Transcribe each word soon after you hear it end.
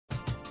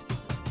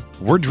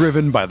We're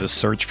driven by the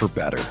search for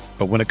better.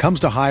 But when it comes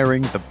to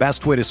hiring, the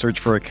best way to search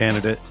for a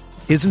candidate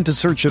isn't to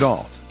search at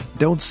all.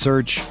 Don't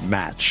search,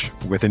 match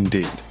with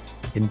Indeed.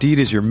 Indeed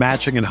is your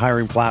matching and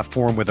hiring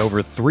platform with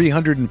over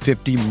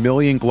 350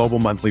 million global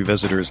monthly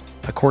visitors,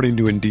 according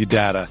to Indeed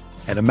data,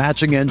 and a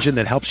matching engine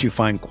that helps you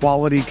find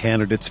quality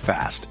candidates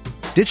fast.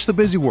 Ditch the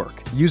busy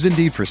work. Use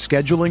Indeed for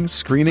scheduling,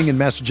 screening, and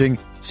messaging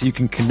so you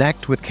can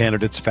connect with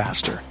candidates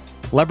faster.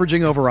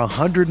 Leveraging over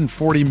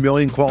 140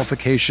 million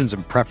qualifications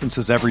and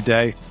preferences every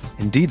day,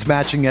 Indeed's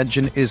matching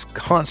engine is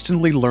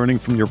constantly learning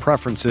from your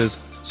preferences,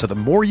 so the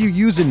more you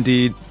use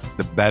Indeed,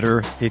 the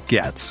better it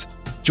gets.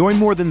 Join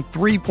more than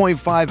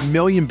 3.5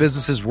 million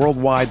businesses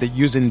worldwide that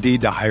use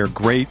Indeed to hire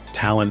great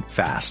talent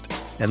fast.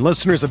 And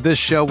listeners of this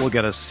show will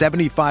get a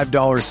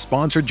 $75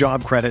 sponsored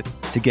job credit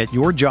to get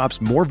your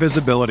jobs more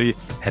visibility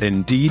at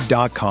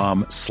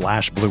Indeed.com/Blue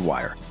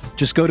Wire.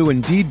 Just go to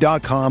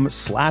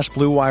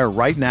Indeed.com/Blue Wire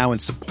right now and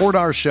support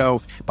our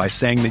show by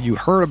saying that you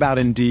heard about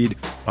Indeed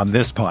on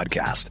this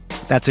podcast.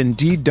 That's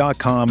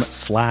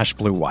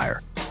Indeed.com/Blue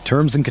Wire.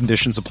 Terms and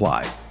conditions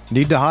apply.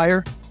 Need to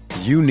hire?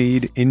 You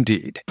need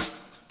Indeed.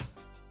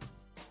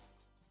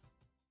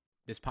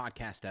 This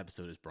podcast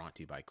episode is brought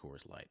to you by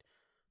Coors Light.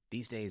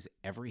 These days,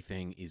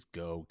 everything is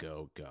go,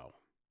 go, go.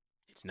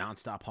 It's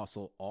nonstop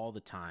hustle all the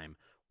time.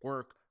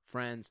 Work,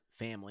 friends,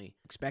 family,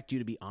 expect you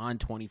to be on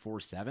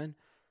 24/7.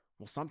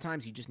 Well,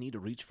 sometimes you just need to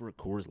reach for a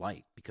Coors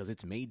Light because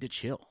it's made to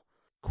chill.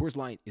 Coors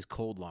Light is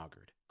cold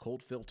lagered,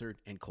 cold filtered,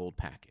 and cold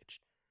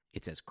packaged.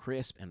 It's as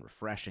crisp and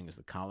refreshing as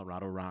the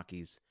Colorado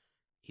Rockies.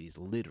 It is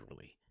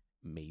literally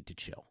made to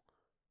chill.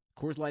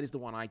 Coors Light is the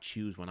one I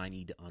choose when I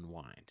need to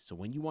unwind. So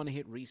when you want to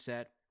hit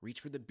reset,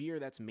 reach for the beer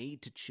that's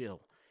made to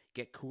chill.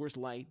 Get Coors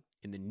Light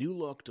in the new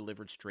look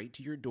delivered straight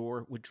to your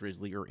door with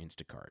Drizzly or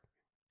Instacart.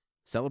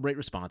 Celebrate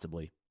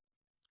responsibly.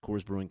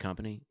 Coors Brewing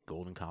Company,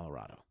 Golden,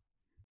 Colorado.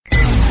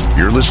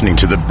 You're listening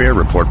to the Bear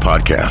Report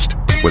podcast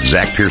with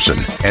Zach Pearson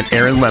and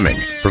Aaron Lemming,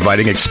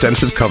 providing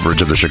extensive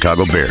coverage of the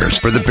Chicago Bears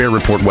for the Bear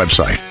Report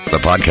website. The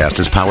podcast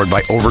is powered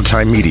by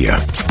Overtime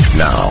Media.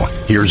 Now,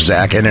 here's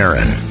Zach and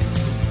Aaron.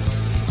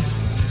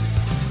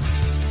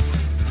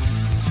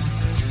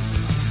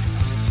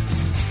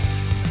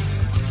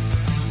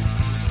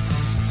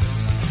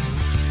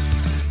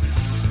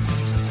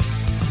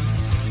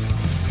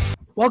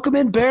 Welcome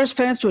in, Bears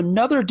fans, to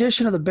another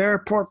edition of the Bear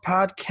Report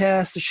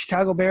podcast. The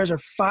Chicago Bears are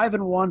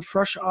 5-1,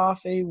 fresh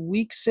off a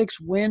Week 6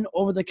 win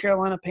over the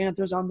Carolina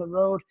Panthers on the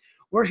road.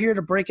 We're here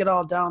to break it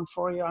all down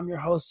for you. I'm your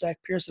host, Zach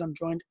Pearson. I'm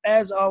joined,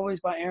 as always,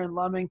 by Aaron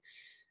Lemming.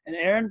 And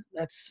Aaron,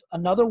 that's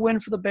another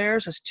win for the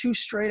Bears. That's 2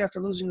 straight after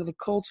losing to the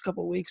Colts a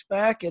couple of weeks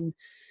back. And,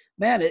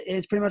 man,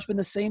 it's pretty much been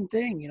the same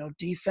thing. You know,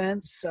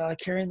 defense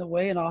carrying the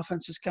way and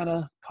offense just kind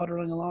of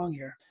puttering along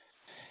here.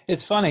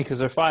 It's funny because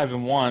they're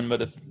 5-1,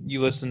 but if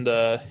you listen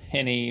to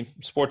any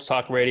sports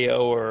talk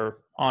radio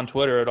or on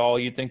Twitter at all,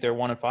 you'd think they're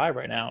 1-5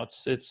 right now.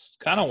 It's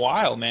kind of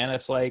wild, man.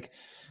 It's like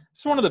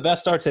it's one of the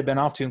best starts they've been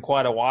off to in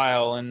quite a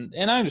while, and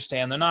I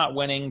understand they're not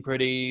winning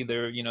pretty.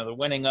 They're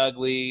winning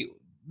ugly.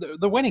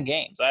 They're winning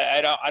games.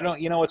 I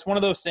don't. It's one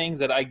of those things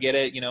that I get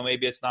it.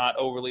 Maybe it's not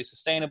overly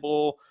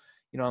sustainable.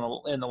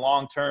 In the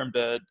long term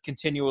to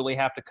continually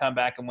have to come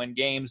back and win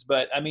games.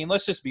 But, I mean,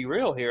 let's just be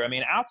real here. I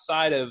mean,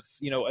 outside of,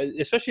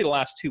 especially the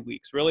last 2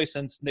 weeks, really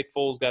since Nick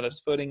Foles got his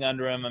footing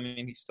under him, I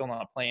mean, he's still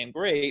not playing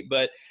great.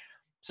 But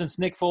since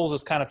Nick Foles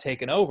has kind of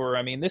taken over,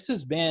 I mean, this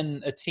has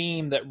been a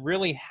team that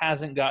really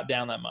hasn't got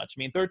down that much. I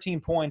mean,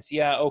 13 points,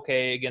 yeah,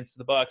 okay, against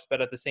the Bucs,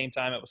 but at the same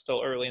time, it was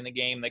still early in the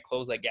game. They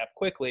closed that gap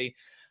quickly.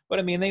 But,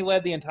 I mean, they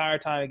led the entire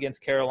time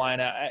against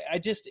Carolina.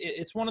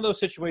 It's one of those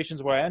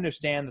situations where I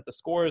understand that the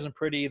score isn't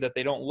pretty, that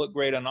they don't look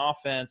great on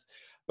offense.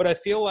 But I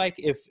feel like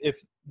if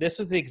this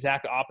was the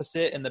exact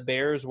opposite and the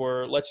Bears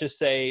were, let's just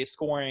say,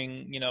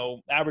 scoring,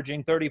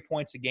 averaging 30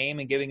 points a game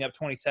and giving up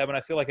 27, I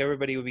feel like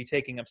everybody would be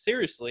taking them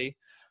seriously.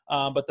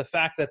 But the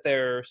fact that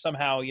they're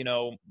somehow,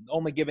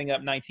 only giving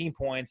up 19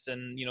 points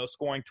and,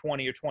 scoring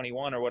 20 or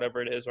 21 or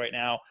whatever it is right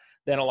now,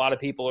 then a lot of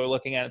people are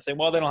looking at it and saying,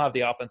 well, they don't have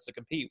the offense to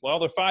compete. Well,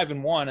 they're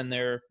 5-1 and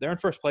they're in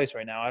first place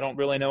right now. I don't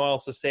really know what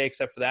else to say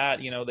except for that.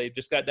 They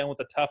just got done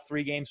with a tough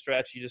 3-game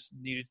stretch. You just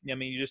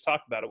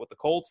talked about it. With the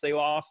Colts, they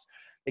lost.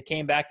 They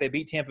came back. They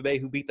beat Tampa Bay,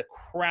 who beat the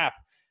crap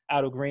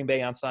out of Green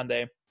Bay on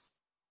Sunday.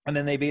 And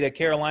then they beat a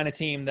Carolina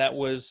team that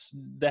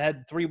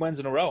had 3 wins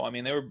in a row. I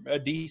mean, they were a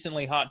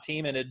decently hot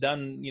team and had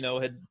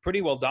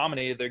pretty well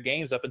dominated their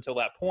games up until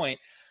that point.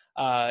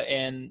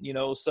 You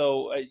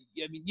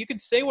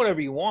could say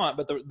whatever you want,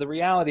 but the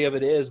reality of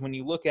it is when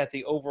you look at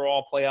the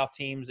overall playoff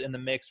teams in the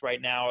mix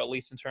right now, at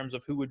least in terms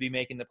of who would be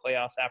making the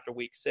playoffs after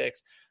Week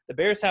 6, the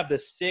Bears have the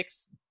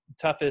 6th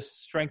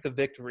toughest strength of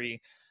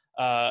victory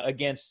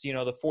against,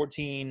 the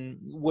 14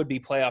 would-be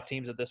playoff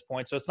teams at this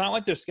point. So it's not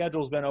like their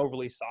schedule's been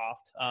overly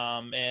soft.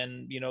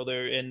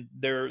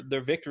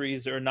 Their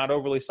victories are not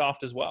overly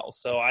soft as well.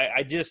 So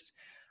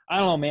I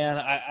don't know, man.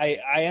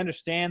 I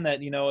understand that,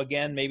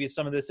 again, maybe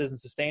some of this isn't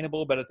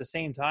sustainable, but at the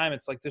same time,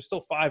 it's like they're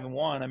still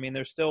 5-1. I mean,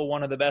 they're still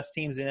one of the best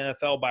teams in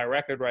NFL by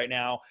record right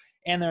now,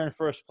 and they're in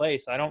first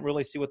place. I don't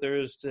really see what there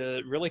is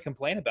to really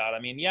complain about.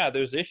 I mean, yeah,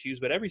 there's issues,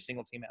 but every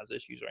single team has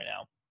issues right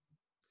now.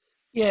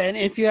 Yeah, and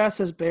if you ask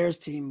this Bears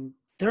team,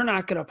 they're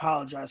not going to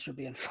apologize for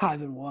being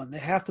 5-1. They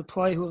have to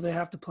play who they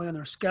have to play on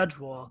their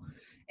schedule.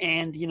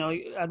 And,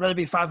 I'd rather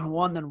be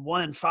 5-1 than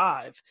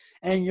 1-5.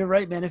 And you're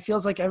right, man. It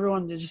feels like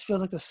it just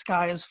feels like the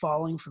sky is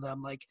falling for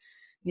them. Like,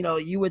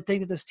 you would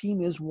think that this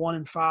team is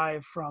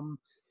 1-5 from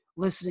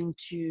listening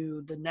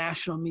to the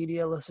national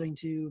media, listening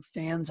to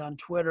fans on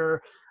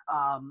Twitter,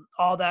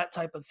 all that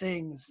type of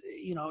things.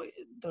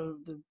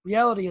 The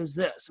reality is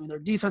this. I mean, their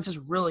defense is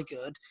really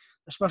good.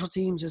 Their special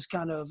teams is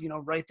kind of,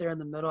 right there in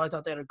the middle. I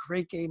thought they had a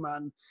great game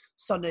on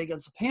Sunday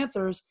against the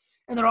Panthers.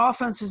 And their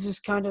offense is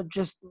just kind of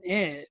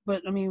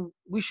But, I mean,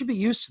 we should be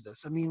used to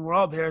this. I mean, we're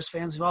all Bears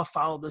fans. We've all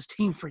followed this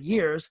team for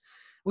years.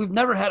 We've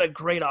never had a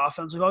great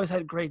offense. We've always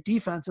had great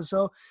defenses.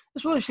 So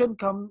this really shouldn't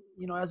come,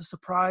 as a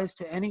surprise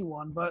to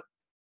anyone. But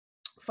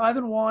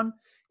 5-1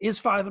 is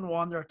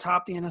 5-1. They're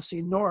atop the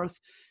NFC North.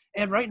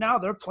 And right now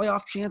their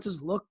playoff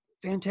chances look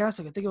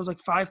fantastic. I think it was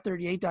like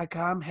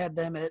 538.com had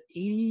them at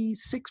 86%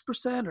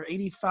 or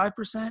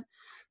 85%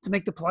 to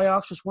make the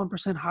playoffs, just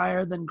 1%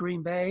 higher than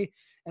Green Bay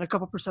and a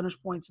couple percentage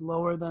points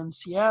lower than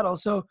Seattle.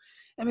 So,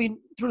 I mean,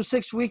 through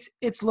 6 weeks,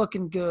 it's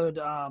looking good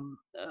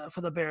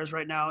for the Bears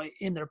right now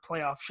in their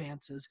playoff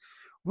chances.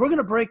 We're going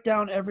to break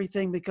down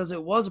everything because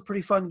it was a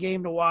pretty fun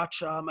game to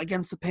watch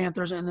against the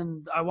Panthers. And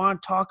then I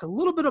want to talk a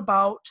little bit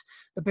about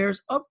the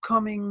Bears'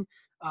 upcoming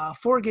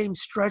 4-game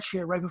stretch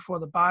here right before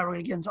the bye. We're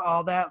going to get into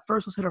all that.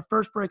 First, let's hit our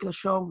first break of the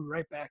show. We'll be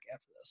right back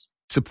after this.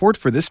 Support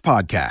for this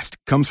podcast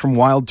comes from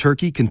Wild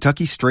Turkey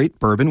Kentucky Straight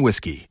Bourbon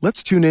Whiskey.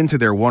 Let's tune in to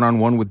their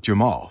one-on-one with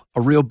Jamal,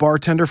 a real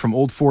bartender from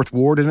Old Fourth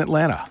Ward in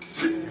Atlanta.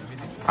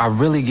 I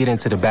really get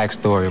into the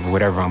backstory of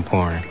whatever I'm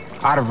pouring,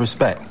 out of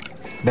respect.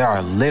 There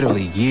are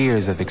literally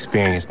years of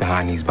experience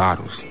behind these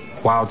bottles.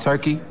 Wild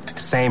Turkey,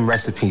 same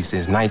recipe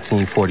since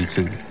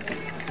 1942.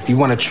 If you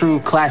want a true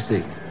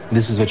classic,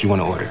 this is what you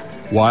want to order.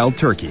 Wild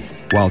Turkey.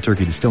 Wild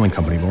Turkey Distilling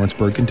Company,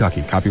 Lawrenceburg,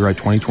 Kentucky. Copyright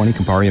 2020,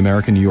 Campari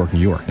American, New York, New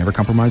York. Never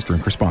compromise,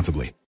 drink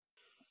responsibly.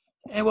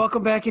 And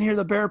welcome back in here to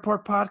the Bear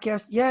Report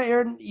podcast. Yeah,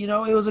 Aaron,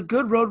 it was a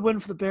good road win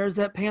for the Bears.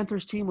 That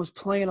Panthers team was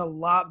playing a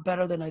lot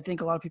better than I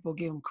think a lot of people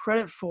gave them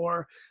credit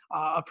for.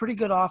 A pretty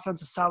good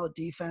offense, a solid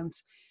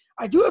defense.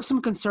 I do have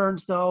some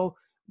concerns, though,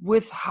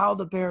 with how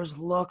the Bears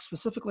look,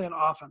 specifically on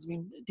offense. I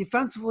mean,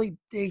 defensively,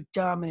 they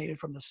dominated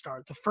from the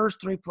start. The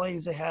first 3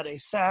 plays, they had a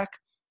sack,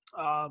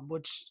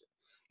 which –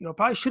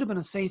 probably should have been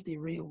a safety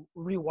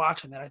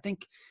re-watching that. I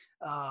think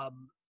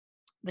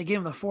they gave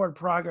him the forward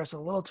progress a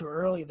little too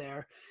early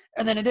there.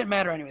 And then it didn't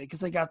matter anyway because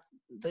they got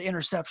the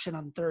interception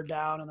on 3rd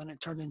down and then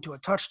it turned into a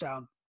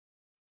touchdown.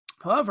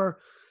 However,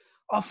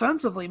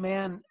 offensively,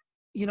 man,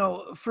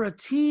 for a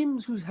team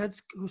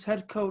whose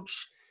head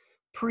coach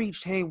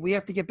preached, hey, we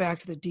have to get back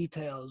to the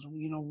details.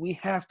 We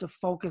have to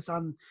focus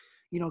on,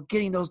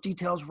 getting those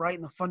details right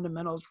and the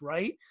fundamentals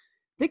right.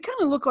 They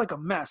kind of look like a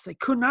mess. They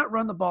could not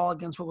run the ball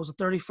against what was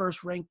the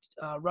 31st ranked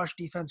rush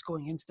defense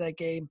going into that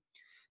game.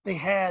 They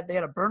had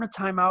to burn a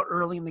timeout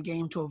early in the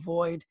game to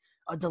avoid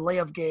a delay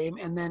of game,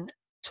 and then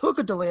took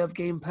a delay of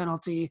game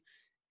penalty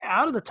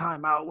out of the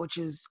timeout, which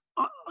is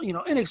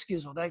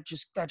inexcusable. That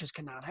just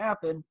cannot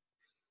happen.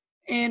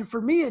 And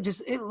for me,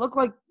 it looked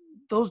like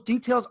those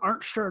details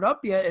aren't shored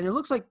up yet, and it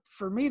looks like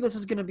for me this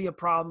is going to be a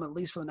problem at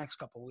least for the next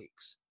couple of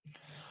weeks.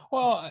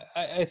 Well,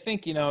 I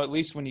think, at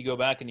least when you go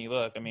back and you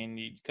look, I mean,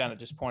 you kind of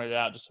just pointed it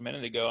out just a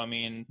minute ago. I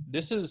mean,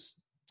 this is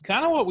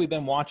kind of what we've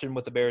been watching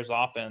with the Bears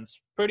offense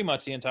pretty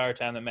much the entire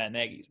time that Matt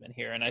Nagy's been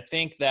here. And I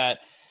think that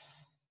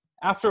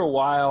after a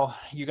while,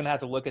 you're going to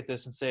have to look at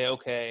this and say,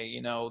 okay,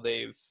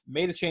 they've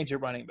made a change at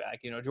running back.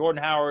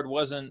 Jordan Howard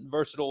wasn't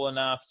versatile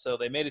enough, so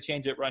they made a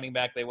change at running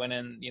back. They went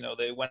in,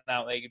 they went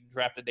out, they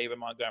drafted David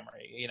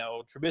Montgomery.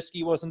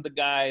 Trubisky wasn't the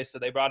guy, so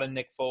they brought in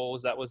Nick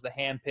Foles. That was the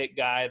hand-picked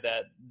guy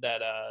that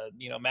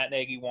Matt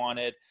Nagy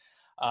wanted.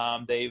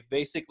 They've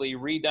basically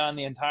redone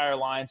the entire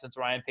line since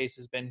Ryan Pace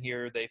has been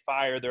here. They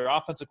fired their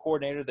offensive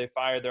coordinator. They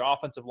fired their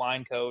offensive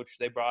line coach.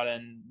 They brought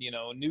in,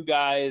 new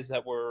guys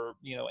that were,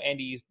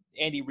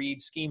 Andy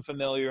Reid, scheme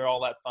familiar,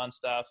 all that fun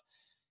stuff.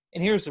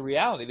 And here's the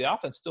reality. The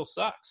offense still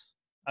sucks.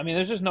 I mean,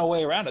 there's just no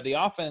way around it. The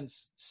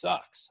offense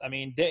sucks. I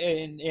mean,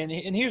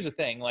 and here's the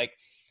thing. Like,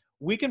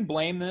 we can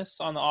blame this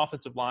on the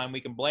offensive line.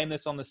 We can blame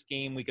this on the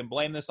scheme. We can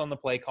blame this on the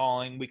play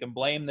calling. We can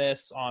blame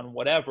this on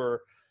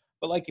whatever.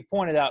 But like you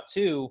pointed out,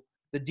 too,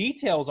 the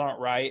details aren't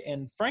right,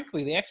 and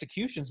frankly, the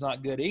execution's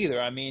not good either.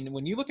 I mean,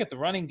 when you look at the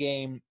running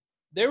game,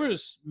 there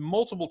was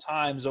multiple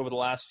times over the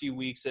last few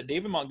weeks that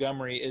David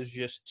Montgomery is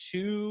just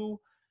too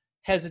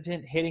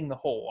hesitant hitting the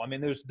hole. I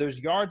mean, there's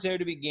yards there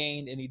to be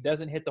gained, and he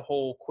doesn't hit the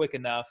hole quick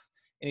enough.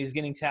 and he's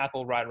getting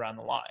tackled right around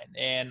the line.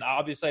 And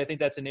obviously I think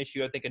that's an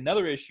issue. I think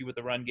another issue with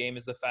the run game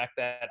is the fact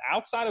that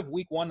outside of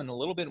week 1 and a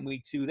little bit in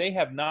week 2, they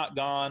have not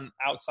gone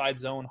outside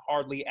zone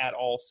hardly at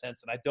all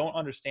since. And I don't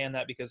understand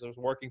that because it was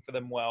working for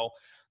them well.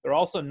 They're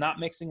also not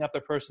mixing up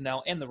their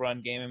personnel in the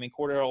run game. I mean,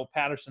 Cordero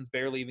Patterson's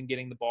barely even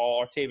getting the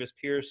ball. Artavis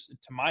Pierce,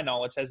 to my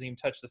knowledge, hasn't even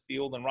touched the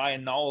field. And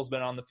Ryan Nall has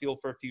been on the field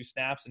for a few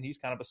snaps, and he's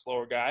kind of a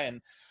slower guy.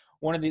 And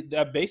one of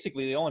the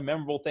basically the only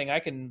memorable thing I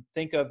can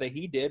think of that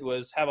he did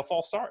was have a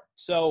false start.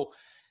 So,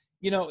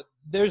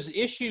 there's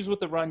issues with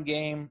the run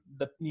game.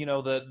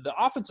 The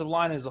offensive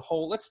line as a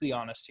whole, let's be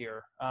honest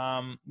here.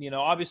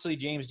 Obviously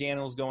James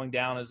Daniels going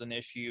down is an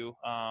issue.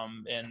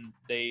 And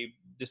they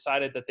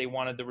decided that they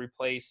wanted to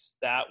replace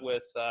that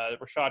with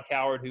Rashad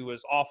Coward, who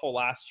was awful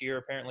last year.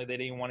 Apparently they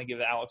didn't want to give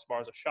Alex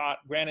Bars a shot.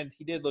 Granted,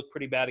 he did look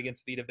pretty bad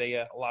against Vita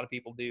Vea. A lot of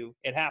people do.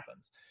 It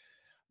happens.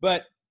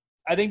 But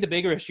I think the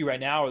bigger issue right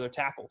now are their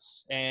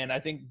tackles. And I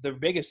think the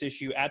biggest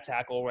issue at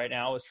tackle right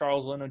now is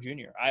Charles Leno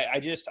Jr. I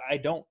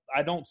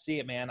don't see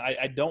it, man.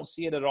 I don't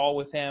see it at all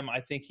with him.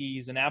 I think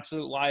he's an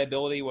absolute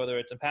liability, whether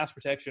it's in pass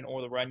protection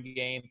or the run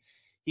game.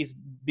 He's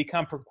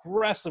become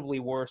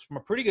progressively worse from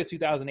a pretty good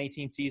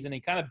 2018 season.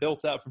 He kind of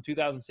built up from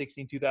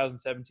 2016,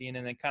 2017,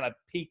 and then kind of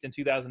peaked in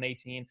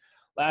 2018.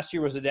 Last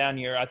year was a down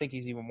year. I think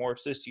he's even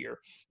worse this year.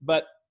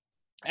 But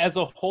as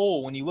a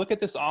whole, when you look at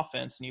this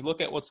offense and you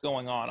look at what's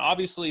going on,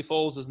 obviously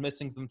Foles is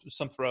missing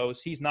some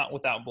throws. He's not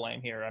without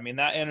blame here. I mean,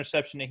 that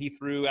interception that he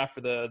threw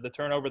after the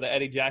turnover that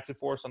Eddie Jackson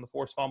forced on the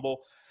forced fumble,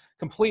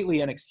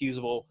 completely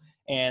inexcusable,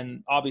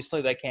 and obviously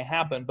that can't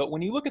happen. But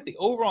when you look at the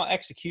overall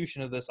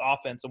execution of this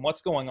offense and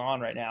what's going on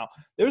right now,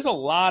 there's a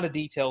lot of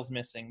details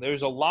missing.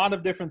 There's a lot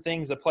of different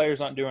things that players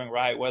aren't doing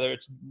right, whether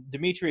it's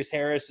Demetrius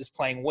Harris is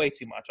playing way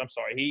too much. I'm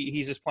sorry.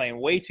 He's just playing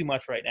way too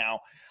much right now.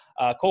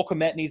 Cole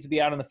Kmet needs to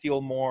be out on the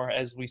field more.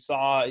 As we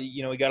saw,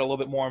 he got a little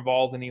bit more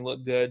involved and he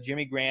looked good.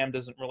 Jimmy Graham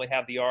doesn't really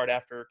have the yard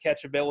after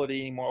catch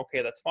ability anymore.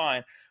 Okay, that's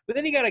fine. But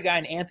then you got a guy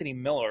in Anthony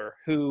Miller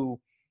who,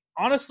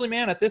 honestly,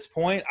 man, at this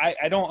point,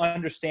 I don't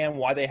understand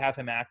why they have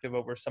him active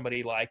over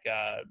somebody like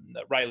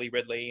Riley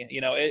Ridley.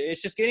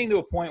 It's just getting to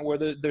a point where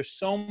there's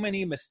so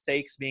many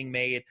mistakes being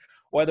made,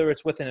 whether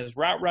it's within his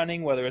route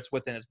running, whether it's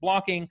within his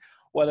blocking,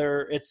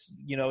 whether it's,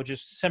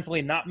 just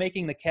simply not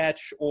making the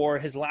catch or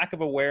his lack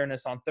of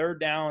awareness on third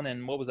down.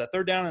 And what was that,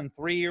 3rd down and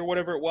 3 or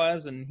whatever it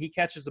was, and he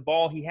catches the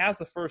ball. He has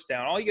the first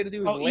down. All you got to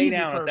do is lay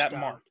down at that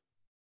mark.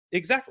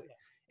 Exactly.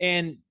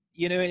 And,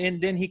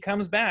 and then he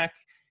comes back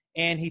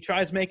and he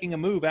tries making a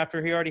move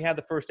after he already had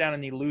the first down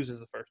and he loses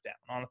the first down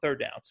on a 3rd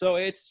down. So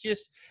it's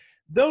just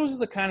those are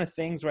the kind of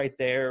things right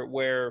there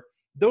where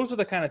those are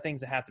the kind of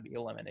things that have to be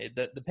eliminated.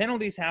 The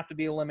penalties have to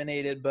be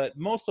eliminated, but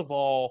most of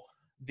all,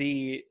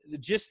 the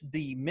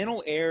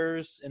mental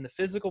errors and the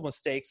physical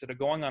mistakes that are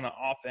going on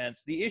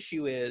offense. The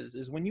issue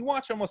is when you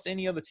watch almost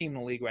any other team in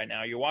the league right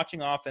now, you're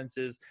watching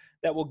offenses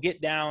that will get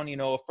down, a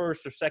 1st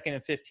or 2nd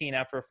and 15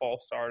 after a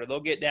false start, or they'll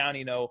get down,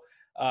 1st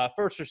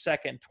or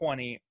 2nd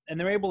 20, and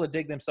they're able to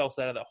dig themselves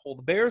out of that hole.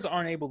 The Bears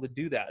aren't able to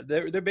do that.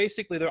 They're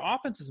basically, their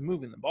offense is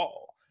moving the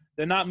ball.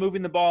 They're not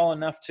moving the ball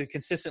enough to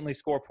consistently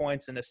score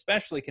points and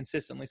especially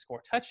consistently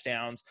score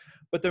touchdowns,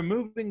 but they're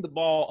moving the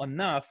ball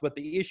enough. But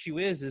the issue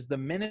is the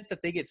minute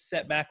that they get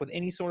set back with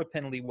any sort of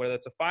penalty, whether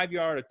it's a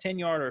 5-yard, a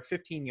 10-yard, or a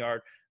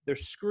 15-yard, they're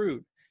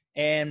screwed.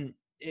 And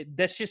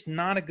that's just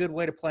not a good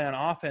way to play on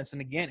offense.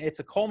 And again, it's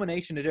a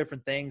culmination of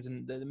different things.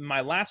 And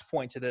my last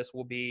point to this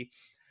will be,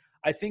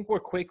 I think we're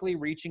quickly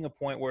reaching a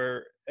point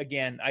where,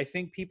 again, I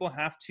think people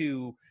have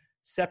to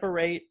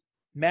separate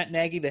Matt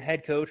Nagy, the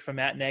head coach, from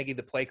Matt Nagy,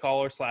 the play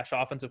caller /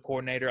 offensive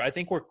coordinator. I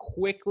think we're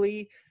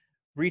quickly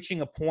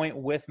reaching a point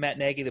with Matt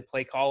Nagy, the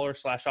play caller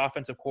 /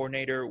 offensive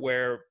coordinator,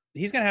 where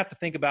he's going to have to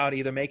think about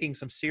either making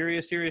some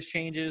serious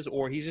changes,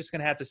 or he's just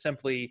going to have to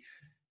simply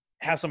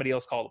have somebody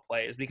else call the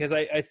plays, because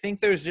I think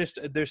there's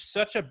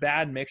such a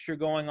bad mixture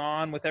going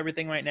on with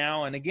everything right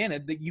now. And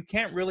again, you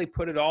can't really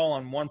put it all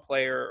on one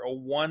player or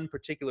one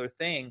particular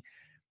thing.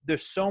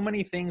 There's so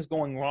many things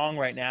going wrong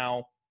right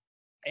now.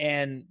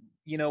 And,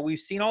 we've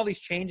seen all these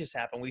changes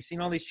happen. We've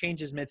seen all these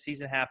changes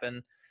mid-season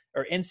happen,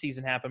 or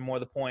in-season happen, more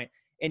the point.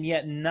 And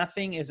yet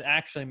nothing is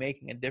actually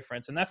making a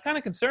difference. And that's kind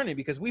of concerning,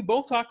 because we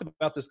both talked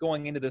about this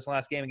going into this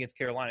last game against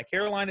Carolina.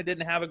 Carolina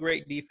didn't have a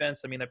great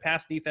defense. I mean, their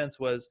pass defense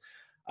was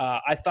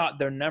I thought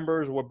their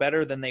numbers were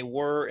better than they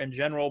were in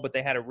general, but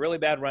they had a really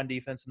bad run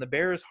defense, and the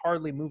Bears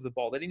hardly moved the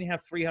ball. They didn't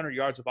have 300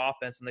 yards of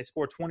offense, and they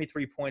scored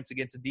 23 points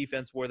against a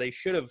defense where they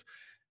should have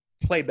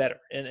played better.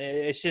 And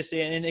it's just –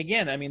 and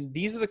again, I mean,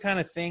 these are the kind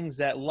of things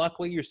that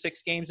luckily you're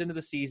 6 games into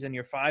the season,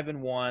 you're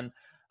 5-1,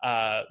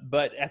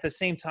 but at the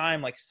same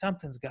time, like,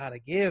 something's got to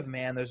give,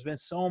 man. There's been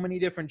so many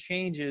different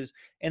changes,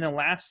 and the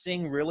last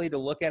thing really to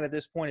look at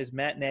this point is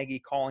Matt Nagy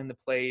calling the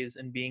plays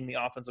and being the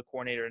offensive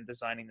coordinator and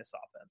designing this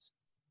offense.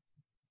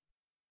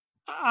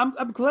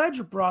 I'm glad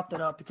you brought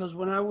that up, because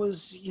when I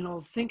was,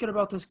 thinking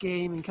about this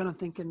game and kind of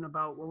thinking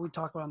about what we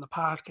talked about on the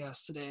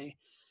podcast today,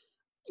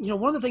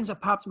 one of the things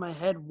that popped in my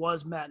head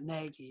was Matt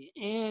Nagy.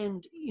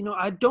 And,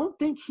 I don't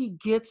think he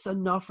gets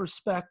enough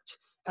respect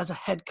as a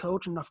head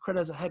coach, enough credit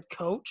as a head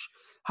coach.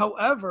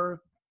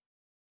 However,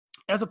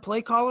 as a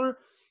play caller,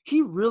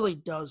 he really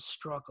does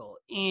struggle.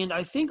 And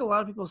I think a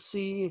lot of people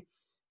see,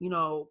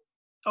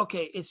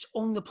 okay, it's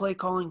only the play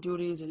calling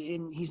duties,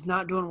 and he's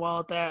not doing well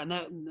at that,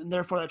 and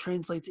therefore that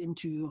translates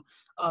into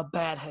a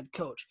bad head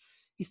coach.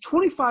 He's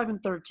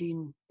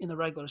 25-13 in the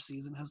regular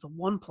season, has the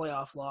one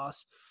playoff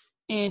loss,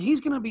 and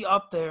he's going to be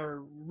up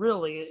there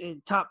really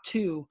in top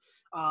 2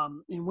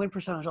 in win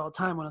percentage all the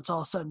time when it's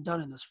all said and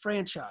done in this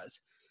franchise.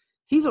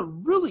 He's a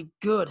really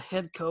good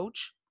head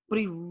coach, but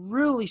he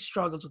really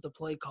struggles with the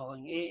play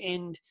calling.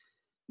 And,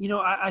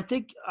 I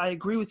think I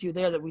agree with you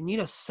there that we need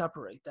to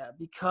separate that,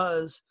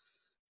 because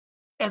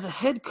as a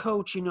head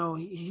coach,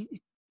 he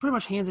pretty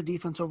much hands the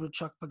defense over to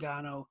Chuck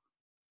Pagano,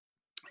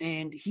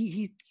 and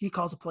he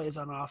calls the plays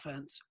on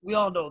offense. We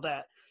all know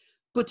that.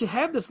 But to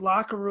have this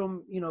locker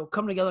room,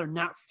 come together and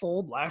not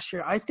fold last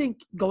year, I think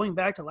going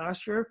back to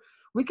last year,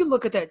 we could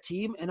look at that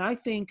team, and I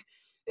think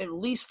at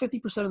least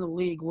 50% of the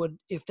league would,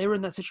 if they were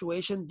in that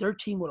situation, their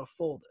team would have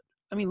folded.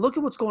 I mean, look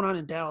at what's going on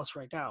in Dallas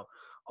right now.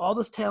 All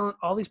this talent,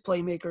 all these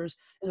playmakers,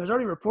 and there's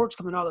already reports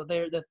coming out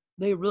that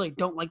they really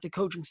don't like the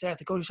coaching staff.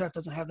 The coaching staff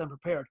doesn't have them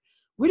prepared.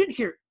 We didn't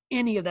hear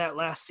any of that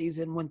last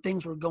season when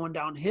things were going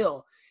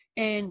downhill.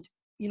 And,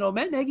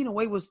 Matt Nagy in a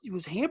way was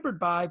hampered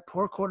by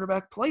poor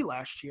quarterback play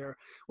last year.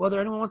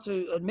 Whether anyone wants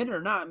to admit it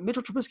or not,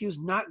 Mitchell Trubisky was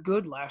not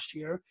good last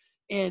year,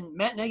 and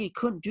Matt Nagy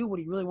couldn't do what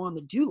he really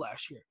wanted to do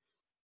last year.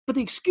 But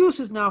the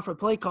excuses now for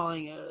play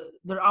calling,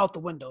 they're out the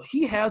window.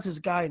 He has his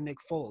guy, Nick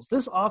Foles.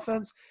 This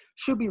offense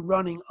should be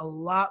running a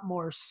lot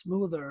more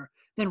smoother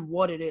than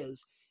what it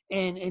is.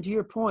 And to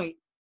your point,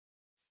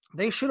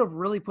 they should have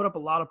really put up a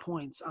lot of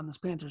points on this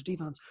Panthers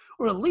defense,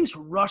 or at least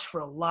rush for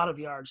a lot of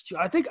yards too.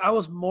 I think I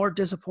was more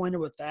disappointed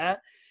with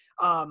that.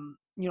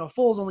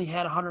 Foles only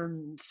had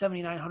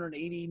 179,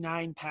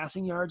 189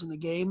 passing yards in the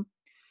game,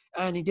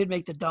 and he did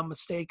make the dumb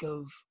mistake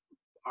of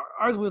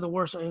arguably the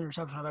worst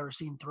interception I've ever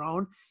seen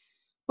thrown.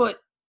 But,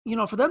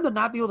 for them to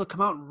not be able to come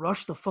out and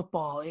rush the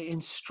football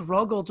and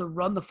struggle to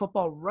run the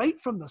football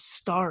right from the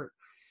start,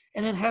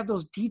 and then have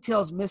those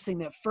details missing,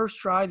 that first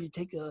drive, you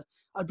take a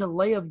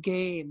delay of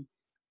game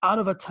out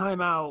of a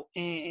timeout,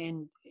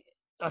 and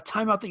a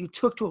timeout that you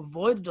took to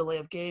avoid a delay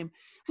of game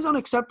is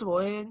unacceptable.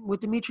 And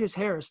with Demetrius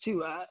Harris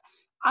too,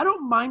 I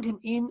don't mind him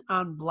in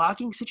on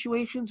blocking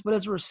situations, but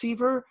as a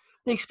receiver,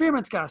 the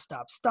experiment's got to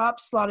stop. Stop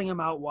slotting him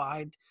out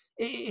wide.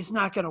 It's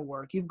not going to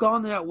work. You've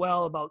gone that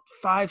well about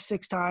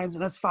 5-6 times,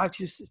 and that's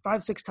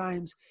 5-6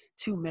 times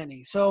too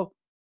many. So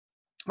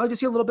I'd like to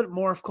see a little bit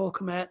more of Cole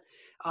Kmet.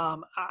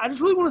 I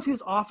just really want to see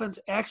this offense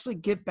actually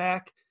get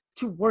back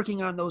to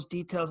working on those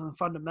details and the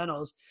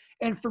fundamentals.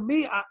 And for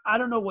me, I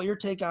don't know what your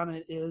take on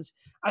it is.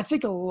 I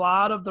think a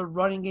lot of the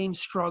running game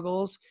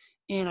struggles,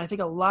 and I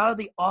think a lot of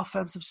the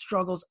offensive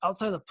struggles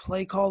outside of the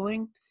play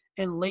calling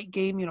and late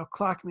game,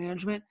 clock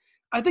management,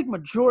 I think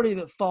majority of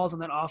it falls on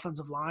that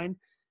offensive line,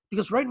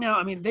 because right now,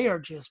 I mean, they are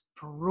just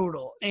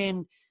brutal.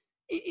 And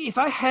if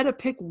I had to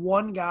pick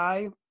one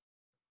guy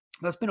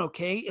that's been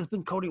okay, it's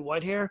been Cody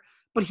Whitehair,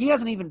 but he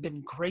hasn't even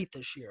been great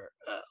this year.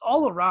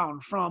 All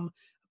around, from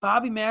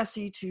Bobby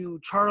Massey to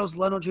Charles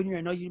Leno Jr.,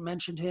 I know you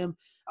mentioned him.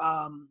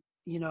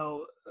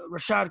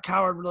 Rashad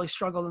Coward really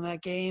struggled in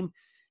that game.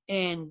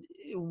 And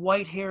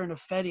Whitehair and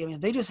Ifedi, I mean,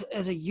 they just,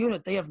 as a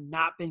unit, they have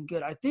not been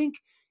good. I think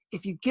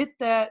if you get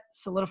that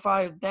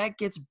solidified, that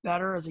gets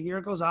better as the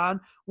year goes on,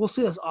 we'll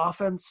see this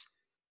offense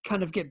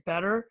kind of get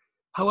better.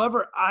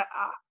 However,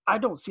 I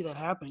don't see that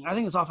happening. I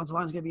think this offensive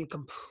line is going to be a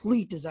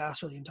complete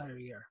disaster the entire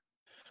year.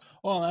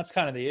 Well, that's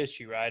kind of the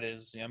issue, right?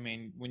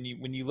 When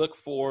you look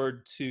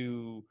forward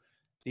to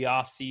the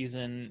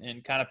offseason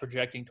and kind of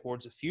projecting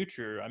towards the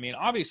future, I mean,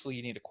 obviously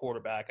you need a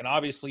quarterback, and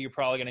obviously you're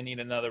probably going to need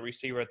another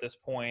receiver at this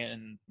point,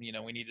 and,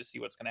 we need to see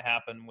what's going to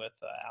happen with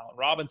Allen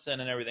Robinson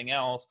and everything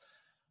else.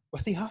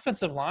 But the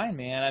offensive line,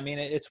 man, I mean,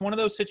 it's one of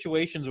those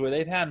situations where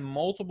they've had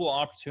multiple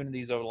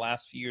opportunities over the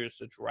last few years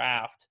to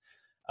draft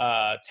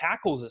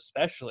tackles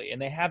especially,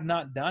 and they have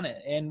not done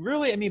it. And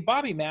really, I mean,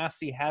 Bobby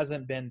Massey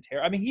hasn't been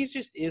terrible. I mean, he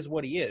just is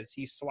what he is.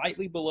 He's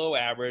slightly below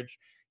average.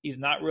 He's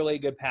not really a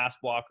good pass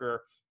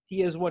blocker.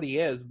 He is what he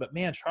is. But,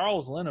 man,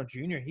 Charles Leno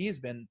Jr., he's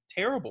been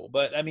terrible.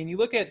 But, I mean, you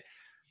look at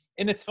 –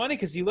 and it's funny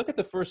because you look at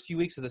the first few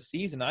weeks of the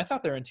season, I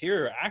thought their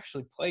interior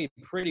actually played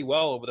pretty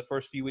well over the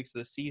first few weeks of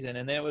the season.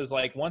 And then it was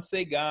like once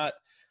they got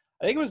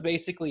 – I think it was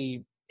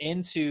basically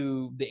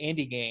into the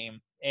Indy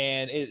game,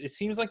 and it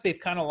seems like they've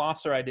kind of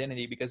lost their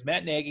identity because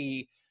Matt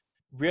Nagy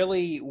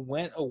really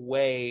went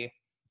away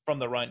from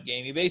the run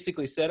game. He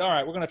basically said, all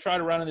right, we're going to try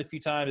to run it a few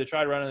times. They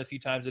tried to run it a few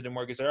times. It didn't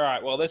work. He said, all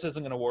right, well, this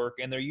isn't going to work.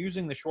 And they're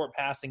using the short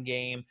passing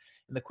game,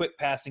 and the quick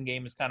passing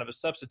game is kind of a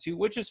substitute,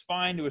 which is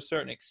fine to a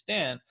certain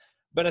extent.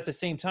 But at the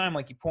same time,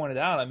 like you pointed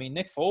out, I mean,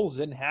 Nick Foles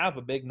didn't have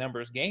a big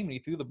numbers game, and he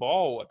threw the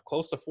ball,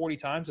 close to 40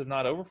 times, if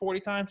not over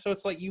 40 times. So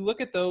it's like you look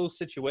at those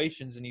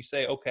situations and you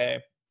say, okay,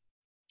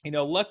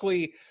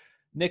 luckily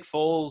Nick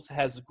Foles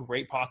has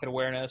great pocket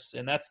awareness,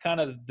 and that's kind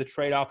of the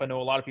trade-off. I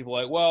know a lot of people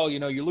are like, well,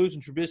 you're losing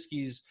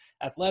Trubisky's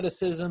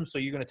athleticism, so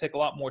you're going to take a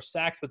lot more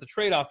sacks. But the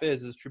trade-off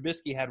is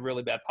Trubisky had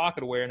really bad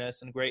pocket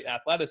awareness and great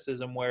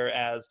athleticism,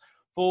 whereas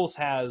Foles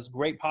has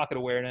great pocket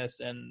awareness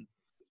and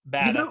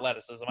bad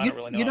athleticism. I don't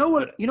really know.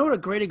 You know what a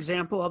great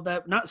example of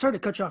that? Not sorry to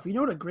cut you off. You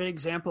know what a great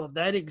example of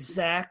that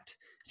exact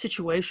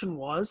situation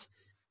was?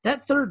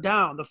 That third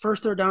down, the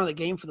first third down of the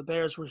game for the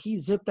Bears, where he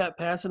zipped that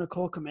pass into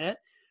Cole Kmet.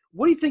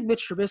 What do you think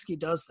Mitch Trubisky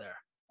does there?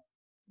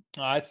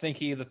 I think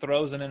he either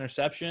throws an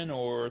interception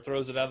or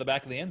throws it out of the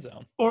back of the end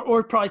zone,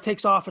 or probably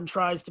takes off and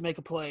tries to make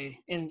a play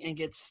and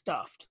gets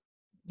stuffed.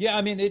 Yeah,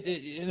 I mean,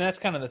 and that's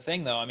kind of the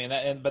thing, though. I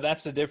mean, but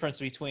that's the difference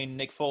between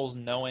Nick Foles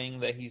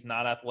knowing that he's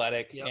not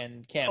athletic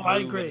and can't move. I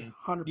agree,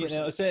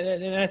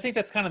 100%. And I think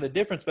that's kind of the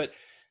difference. But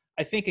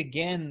I think,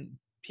 again,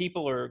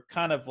 people are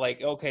kind of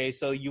like, okay,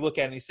 so you look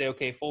at it and you say,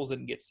 okay, Foles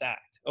didn't get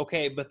sacked.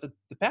 Okay, but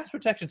the pass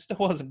protection still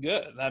wasn't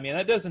good. I mean,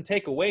 that doesn't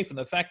take away from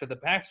the fact that the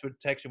pass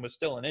protection was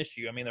still an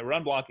issue. I mean, the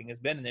run blocking has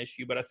been an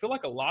issue, but I feel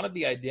like a lot of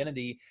the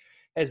identity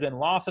has been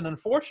lost. And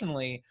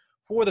unfortunately,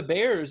 for the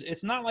Bears,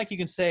 it's not like you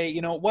can say,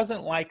 it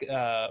wasn't like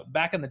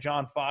back in the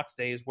John Fox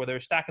days where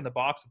they're stacking the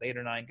box with 8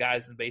 or 9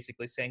 guys and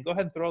basically saying, go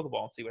ahead and throw the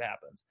ball and see what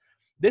happens.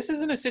 This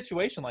isn't a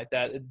situation like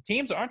that.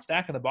 Teams aren't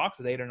stacking the box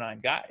with 8 or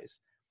 9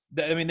 guys.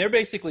 I mean, they're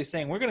basically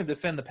saying, we're going to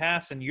defend the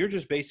pass, and you're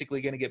just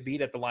basically going to get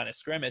beat at the line of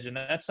scrimmage. And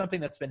that's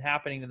something that's been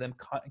happening to them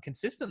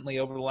consistently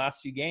over the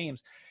last few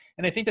games.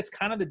 And I think that's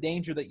kind of the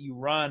danger that you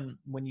run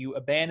when you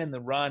abandon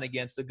the run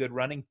against a good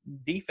running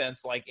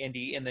defense like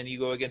Indy, and then you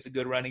go against a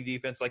good running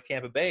defense like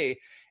Tampa Bay,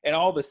 and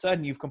all of a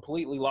sudden you've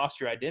completely lost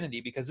your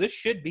identity, because this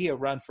should be a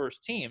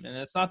run-first team. And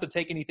it's not to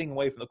take anything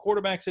away from the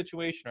quarterback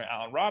situation or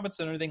Allen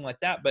Robinson or anything like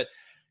that, but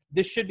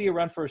this should be a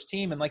run-first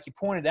team. And like you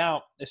pointed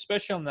out,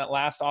 especially on that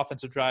last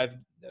offensive drive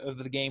of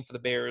the game for the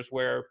Bears,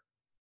 where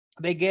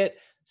they get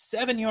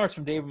 7 yards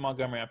from David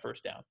Montgomery on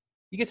first down.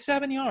 You get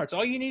 7 yards.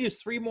 All you need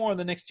is 3 more in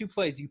the next 2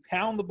 plays. You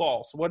pound the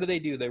ball. So what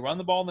do? They run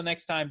the ball the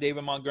next time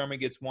David Montgomery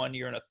gets 1.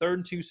 You're in a 3rd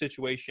and 2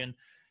 situation.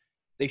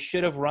 They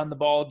should have run the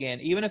ball again.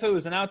 Even if it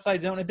was an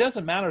outside zone, it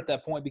doesn't matter at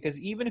that point, because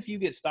even if you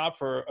get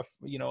stopped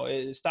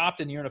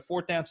stopped and you're in a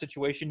 4th down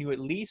situation, you at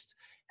least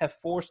have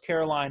forced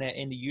Carolina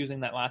into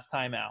using that last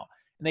timeout.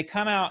 And they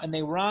come out and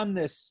they run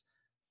this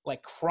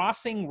like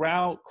crossing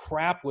route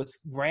crap with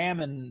Graham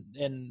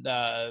and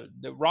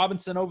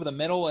Robinson over the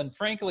middle. And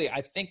frankly,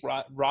 I think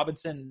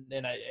Robinson,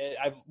 and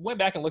I went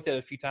back and looked at it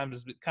a few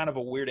times, it's kind of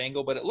a weird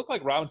angle, but it looked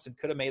like Robinson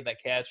could have made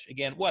that catch.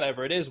 Again,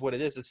 whatever, it is what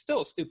it is. It's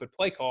still a stupid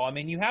play call. I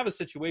mean, you have a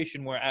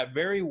situation where at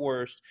very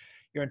worst,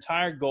 your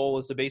entire goal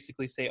is to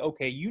basically say,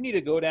 okay, you need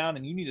to go down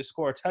and you need to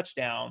score a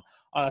touchdown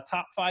on a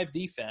top 5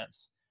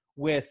 defense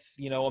with,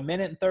 a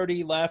minute and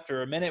 30 left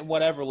or a minute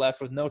whatever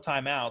left with no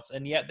timeouts.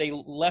 And yet they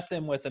left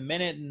them with a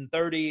minute and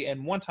 30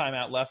 and 1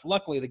 timeout left.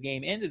 Luckily, the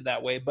game ended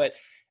that way. But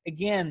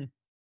again,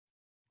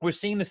 we're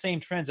seeing the same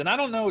trends. And I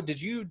don't know, did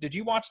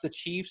you watch the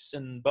Chiefs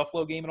and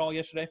Buffalo game at all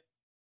yesterday?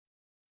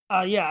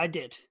 Yeah, I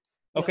did.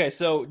 Okay,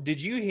 so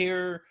did you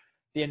hear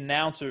the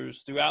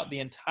announcers throughout the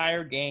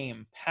entire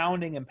game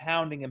pounding and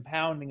pounding and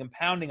pounding and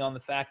pounding on the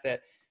fact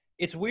that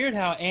it's weird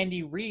how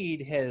Andy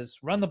Reid has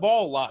run the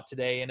ball a lot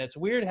today, and it's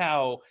weird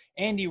how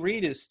Andy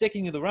Reid is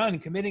sticking to the run,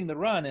 committing the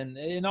run,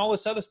 and all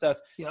this other stuff.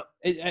 Yep.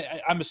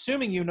 I'm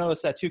assuming you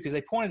noticed that too, because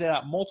they pointed it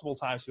out multiple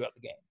times throughout the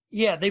game.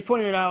 Yeah, they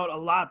pointed it out a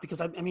lot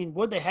because, I mean,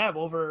 what did they have?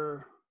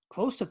 Over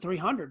close to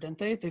 300, didn't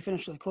they? They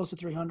finished like close to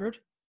 300.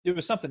 It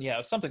was something, it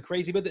was something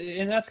crazy.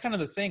 And that's kind of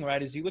the thing,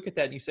 right, is you look at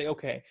that and you say,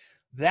 okay,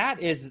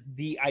 that is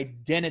the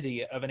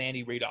identity of an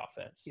Andy Reid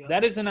offense. Yep.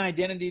 That is an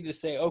identity to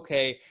say,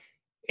 okay,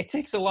 it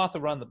takes a lot to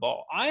run the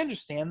ball. I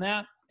understand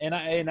that, and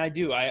I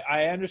do.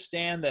 I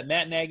understand that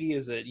Matt Nagy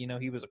is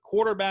he was a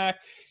quarterback.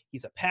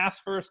 He's a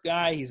pass-first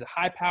guy. He's a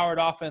high-powered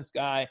offense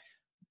guy.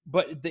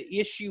 But the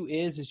issue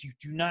is you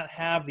do not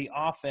have the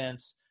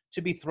offense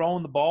to be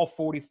throwing the ball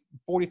 40,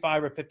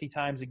 45 or 50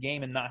 times a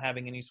game and not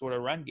having any sort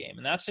of run game.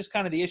 And that's just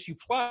kind of the issue.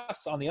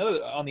 Plus, on the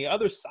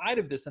other side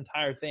of this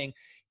entire thing,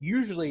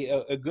 usually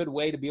a good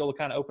way to be able to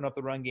kind of open up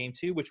the run game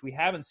too, which we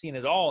haven't seen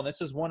at all. And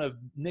this is one of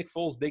Nick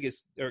Foles'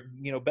 biggest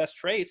best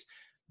traits.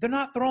 They're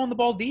not throwing the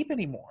ball deep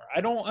anymore. I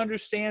don't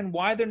understand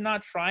why they're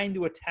not trying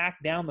to attack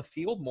down the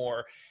field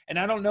more. And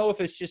I don't know if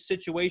it's just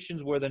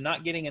situations where they're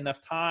not getting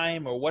enough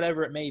time or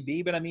whatever it may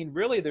be. But I mean,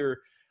 really, the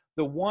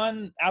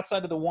one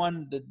outside of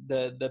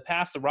the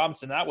pass to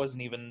Robinson, that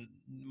wasn't even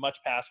much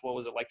past, what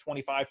was it, like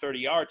 25, 30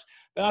 yards.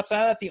 But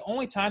outside of that, the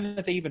only time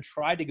that they even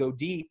tried to go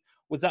deep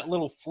was that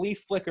little flea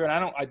flicker.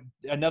 And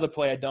another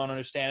play I don't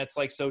understand. It's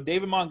like, so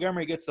David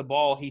Montgomery gets the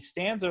ball. He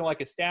stands there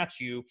like a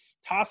statue,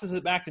 tosses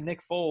it back to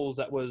Nick Foles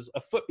that was a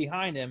foot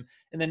behind him.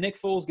 And then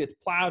Nick Foles gets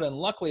plowed. And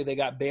luckily they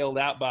got bailed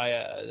out by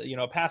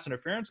a pass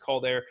interference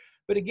call there.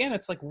 But again,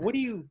 it's like, what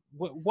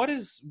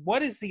is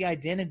the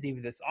identity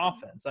of this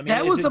offense? I mean,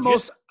 that was the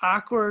most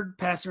awkward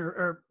passer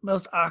or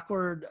most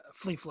awkward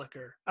flea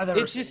flicker I've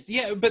ever seen. It's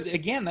just, but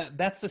again,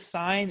 that's a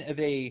sign of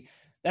a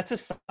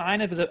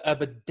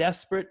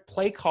desperate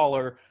play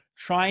caller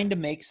trying to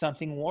make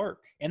something work.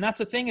 And that's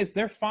the thing, is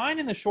they're fine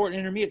in the short and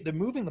intermediate. They're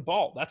moving the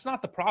ball. That's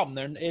not the problem.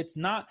 It's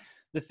not.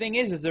 The thing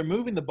is they're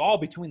moving the ball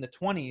between the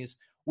 20s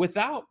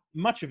without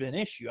much of an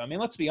issue. I mean,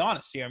 let's be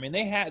honest here. I mean,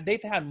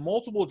 they've had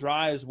multiple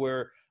drives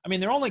where, I mean,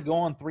 they're only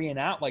going 3 and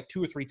out like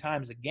 2 or 3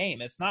 times a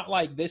game. It's not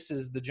like this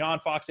is the John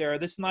Fox era.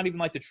 This is not even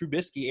like the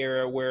Trubisky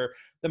era where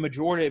the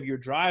majority of your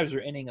drives are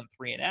ending in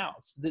 3 and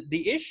outs.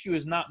 The issue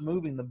is not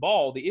moving the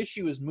ball. The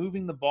issue is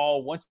moving the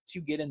ball once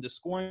you get into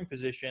scoring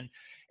position.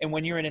 And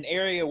when you're in an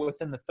area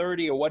within the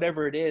 30 or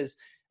whatever it is,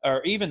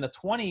 or even the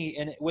 20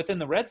 and within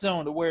the red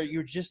zone to where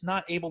you're just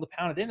not able to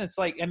pound it in. It's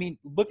like, I mean,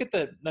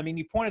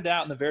 you pointed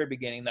out in the very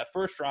beginning, that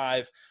first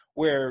drive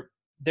where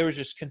there was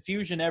just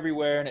confusion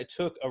everywhere, and it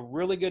took a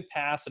really good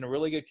pass and a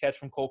really good catch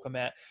from Cole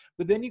Kmet.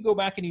 But then you go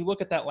back and you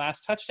look at that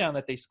last touchdown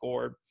that they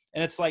scored,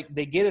 and it's like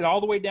they get it all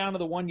the way down to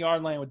the 1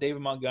 yard line with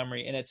David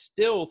Montgomery, and it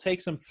still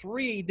takes them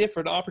 3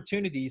 different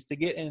opportunities to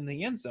get in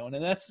the end zone.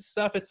 And that's the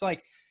stuff, it's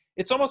like,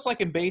 it's almost like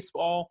in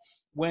baseball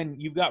when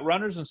you've got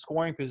runners in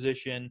scoring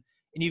position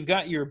and you've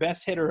got your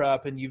best hitter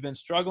up and you've been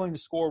struggling to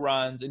score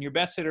runs, and your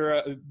best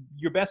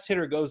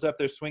hitter goes up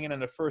there swinging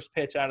on the first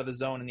pitch out of the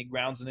zone and he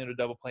grounds into a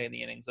double play and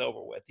the inning's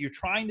over with. You're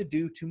trying to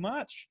do too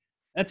much.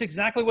 That's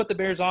exactly what the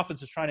Bears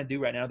offense is trying to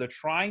do right now. They're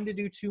trying to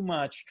do too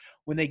much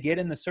when they get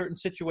into certain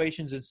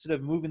situations instead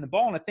of moving the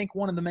ball. And I think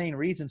one of the main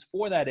reasons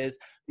for that is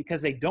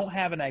because they don't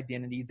have an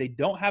identity. They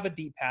don't have a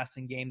deep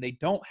passing game. They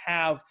don't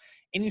have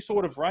any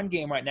sort of run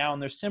game right now.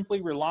 And they're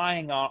simply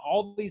relying on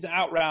all these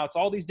out routes,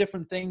 all these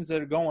different things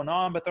that are going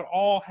on, but they're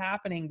all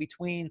happening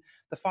between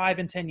the 5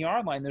 and 10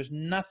 yard line. There's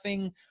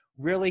nothing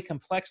really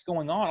complex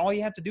going on. All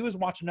you have to do is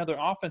watch another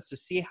offense to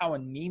see how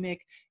anemic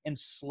and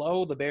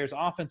slow the Bears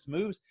offense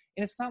moves.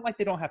 And it's not like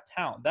they don't have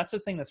talent. That's the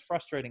thing that's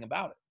frustrating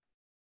about it.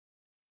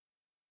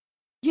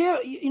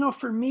 Yeah,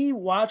 for me,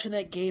 watching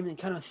that game and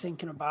kind of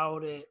thinking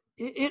about it,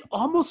 it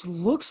almost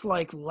looks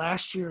like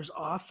last year's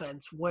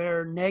offense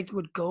where Nagy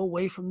would go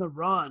away from the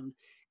run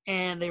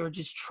and they would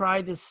just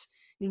try this,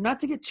 not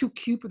to get too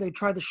cute, but they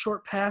tried the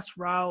short pass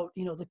route,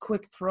 the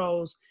quick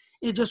throws.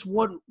 It just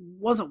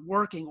wasn't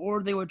working,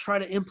 or they would try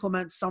to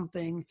implement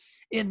something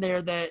in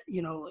there that,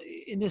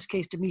 in this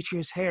case,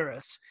 Demetrius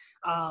Harris,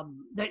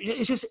 that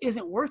it just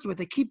isn't working, but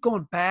they keep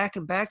going back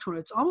and back to it.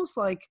 It's almost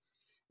like,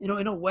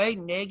 in a way,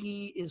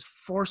 Nagy is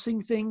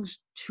forcing things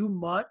too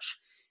much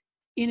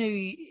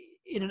in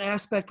an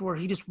aspect where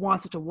he just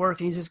wants it to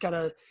work, and he's just got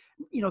to,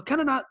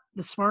 kind of not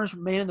the smartest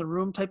man in the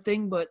room type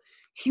thing, but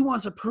he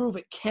wants to prove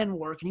it can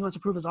work, and he wants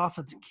to prove his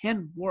offense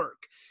can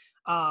work.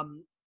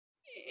 And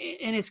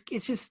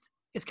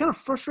it's kind of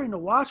frustrating to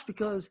watch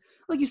because,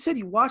 like you said,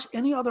 you watch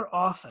any other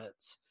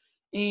offense,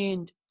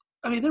 and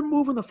I mean, they're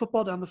moving the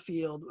football down the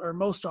field, or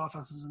most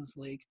offenses in this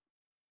league.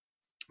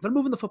 They're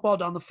moving the football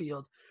down the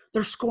field.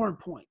 They're scoring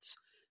points.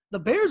 The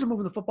Bears are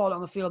moving the football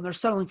down the field, and they're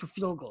settling for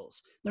field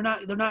goals. They're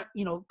not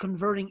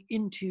converting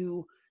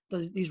into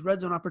these red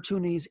zone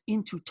opportunities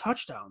into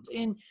touchdowns.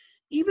 And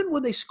even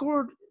when they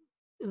scored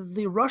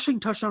the rushing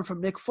touchdown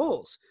from Nick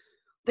Foles,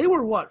 they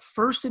were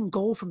first and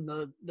goal from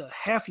the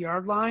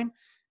half-yard line,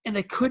 and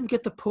they couldn't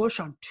get the push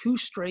on 2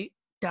 straight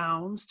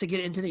downs to get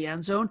into the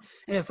end zone.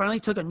 And it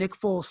finally took a Nick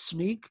Foles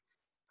sneak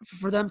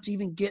for them to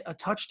even get a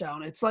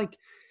touchdown. It's like,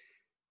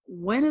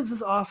 when is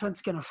this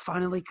offense going to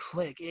finally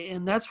click?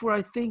 And that's where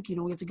I think,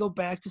 we have to go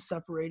back to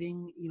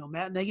separating,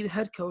 Matt Nagy, the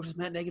head coach, is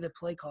Matt Nagy, the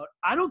play caller.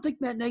 I don't think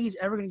Matt Nagy's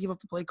ever going to give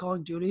up the play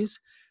calling duties.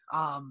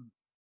 I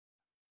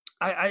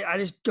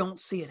just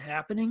don't see it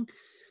happening.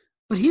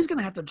 But he's going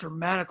to have to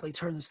dramatically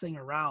turn this thing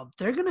around.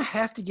 They're going to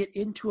have to get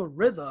into a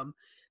rhythm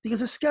because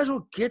the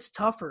schedule gets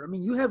tougher. I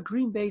mean, you have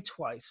Green Bay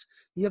twice.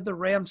 You have the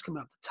Rams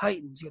coming up, the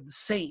Titans. You have the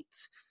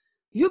Saints.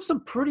 You have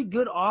some pretty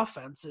good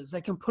offenses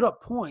that can put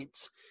up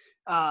points.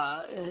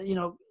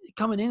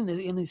 Coming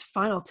in these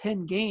final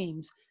 10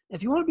 games.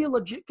 If you want to be a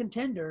legit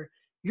contender,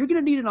 you're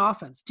going to need an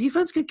offense.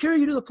 Defense can carry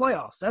you to the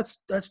playoffs.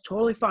 That's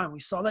totally fine. We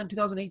saw that in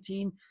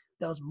 2018.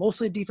 That was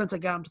mostly a defense that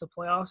got them to the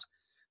playoffs.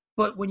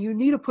 But when you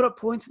need to put up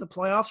points in the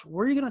playoffs,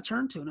 where are you going to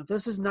turn to? And if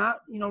this is not,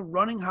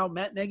 running how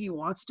Matt Nagy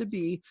wants to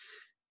be,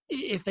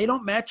 if they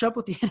don't match up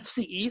with the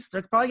NFC East,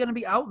 they're probably going to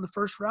be out in the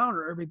first round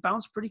or be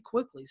bounced pretty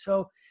quickly.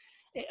 So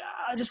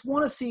I just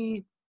want to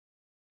see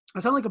 – I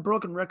sound like a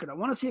broken record. I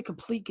want to see a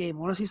complete game. I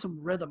want to see some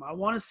rhythm. I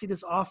want to see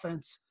this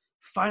offense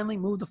finally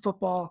move the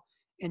football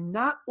and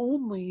not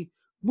only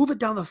move it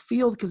down the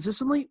field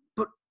consistently,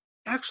 but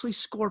actually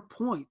score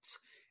points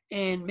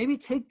and maybe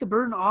take the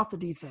burden off the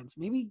defense.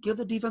 Maybe give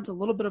the defense a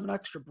little bit of an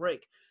extra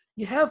break.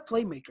 You have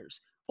playmakers.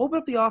 Open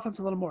up the offense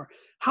a little more.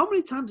 How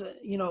many times,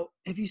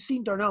 have you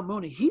seen Darnell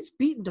Mooney? He's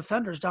beaten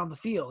defenders down the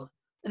field,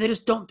 and they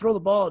just don't throw the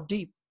ball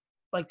deep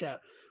like that.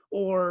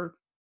 Or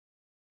 –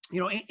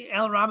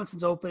 Allen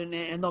Robinson's open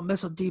and they'll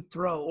miss a deep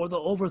throw or they'll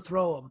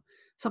overthrow him,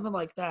 something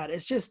like that.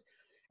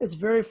 It's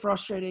very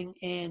frustrating.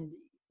 And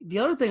the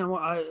other thing I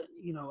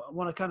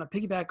want to kind of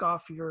piggyback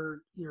off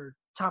your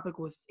topic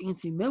with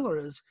Anthony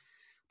Miller is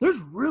there's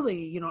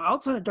really,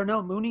 outside of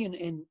Darnell Mooney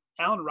and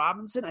Allen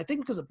Robinson, I think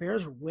because the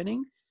Bears are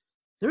winning,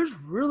 there's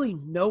really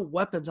no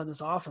weapons on this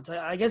offense.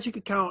 I guess you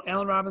could count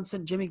Allen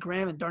Robinson, Jimmy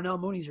Graham, and Darnell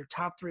Mooney as your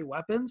top 3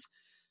 weapons.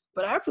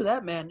 But after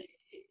that, man,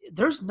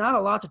 there's not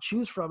a lot to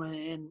choose from.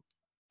 And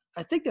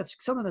I think that's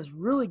something that's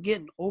really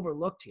getting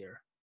overlooked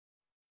here.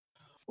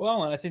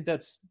 Well, and I think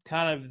that's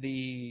kind of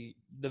the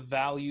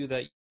value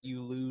that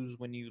you lose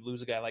when you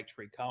lose a guy like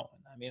Tarik Cohen.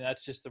 I mean,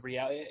 that's just the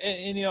reality.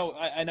 And you know,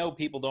 I know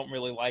people don't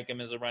really like him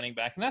as a running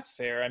back, and that's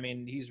fair. I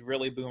mean, he's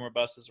really boom or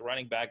bust as a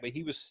running back, but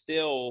he was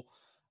still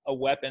a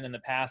weapon in the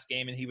pass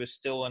game, and he was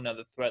still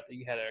another threat that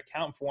you had to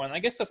account for. And I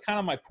guess that's kind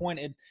of my point.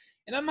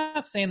 And I'm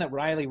not saying that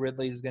Riley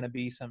Ridley is going to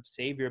be some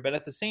savior, but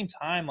at the same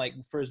time, like,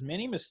 for as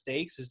many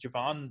mistakes as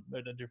Javon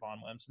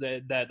Williams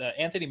that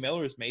Anthony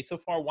Miller has made so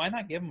far, why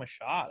not give him a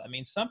shot? I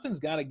mean, something's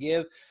got to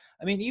give.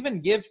 I mean,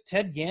 even give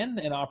Ted Ginn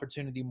an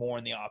opportunity more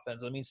in the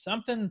offense. I mean,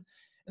 something.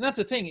 And that's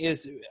the thing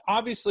is,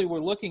 obviously, we're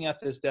looking at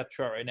this depth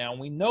chart right now, and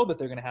we know that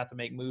they're going to have to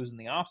make moves in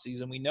the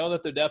offseason. We know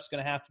that their depth's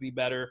going to have to be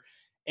better.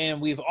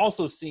 And we've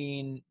also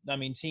seen, I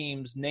mean,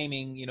 teams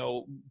naming, you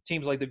know,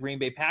 teams like the Green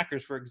Bay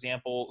Packers, for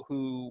example,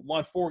 who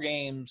won 4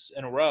 games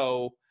in a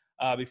row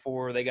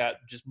before they got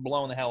just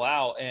blown the hell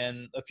out.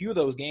 And a few of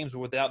those games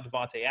were without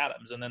Devontae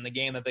Adams. And then the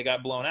game that they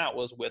got blown out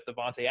was with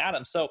Devontae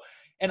Adams. So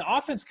an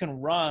offense can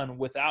run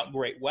without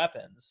great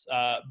weapons.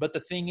 But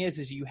the thing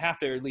is you have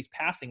to, or at least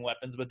passing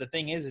weapons. But the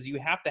thing is you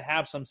have to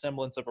have some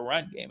semblance of a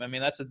run game. I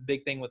mean, that's a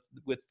big thing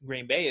with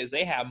Green Bay is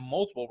they have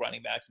multiple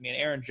running backs. I mean,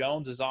 Aaron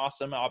Jones is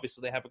awesome.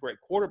 Obviously, they have a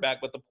great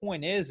quarterback. But the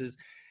point is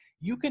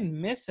you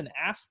can miss an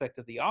aspect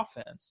of the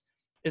offense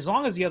as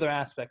long as the other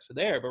aspects are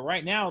there. But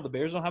right now, the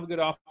Bears don't have a good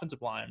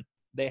offensive line.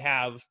 They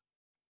have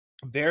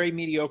very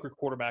mediocre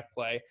quarterback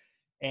play,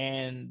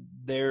 and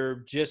they're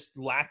just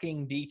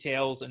lacking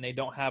details, and they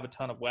don't have a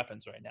ton of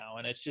weapons right now.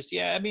 And it's just,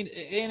 yeah, I mean,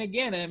 and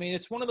again, I mean,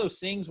 it's one of those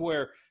things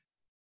where,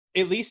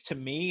 at least to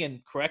me, and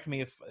correct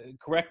me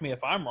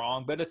if I'm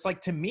wrong, but it's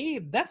like, to me,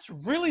 that's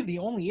really the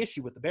only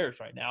issue with the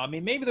Bears right now. I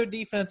mean, maybe their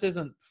defense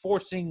isn't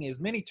forcing as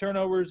many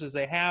turnovers as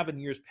they have in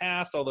years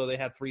past, although they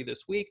had 3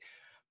 this week.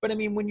 But I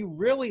mean, when you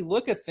really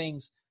look at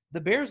things, the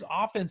Bears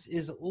offense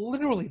is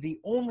literally the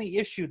only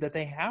issue that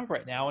they have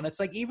right now. And it's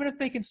like, even if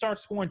they can start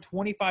scoring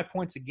 25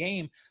 points a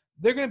game,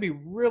 they're going to be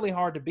really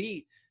hard to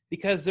beat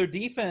because their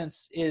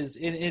defense is,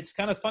 it's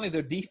kind of funny.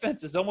 Their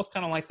defense is almost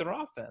kind of like their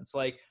offense.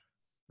 Like,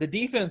 the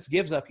defense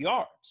gives up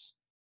yards,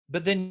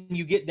 but then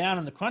you get down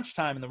in the crunch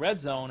time in the red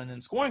zone and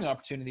in scoring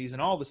opportunities,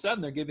 and all of a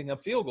sudden they're giving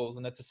up field goals.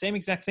 And it's the same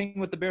exact thing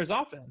with the Bears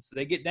offense.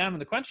 They get down in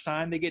the crunch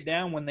time. They get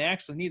down when they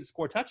actually need to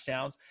score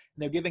touchdowns,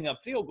 and they're giving up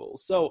field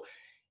goals. So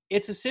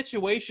it's a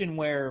situation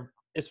where,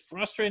 as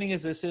frustrating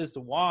as this is to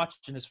watch,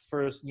 and as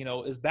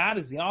bad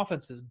as the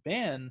offense has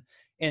been,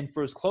 and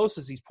for as close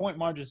as these point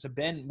margins have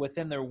been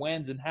within their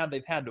wins and how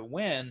they've had to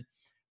win,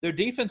 their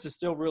defense is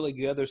still really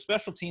good. Their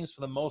special teams,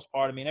 for the most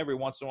part, I mean, every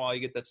once in a while you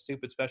get that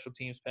stupid special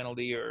teams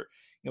penalty, or,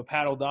 you know,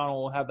 Pat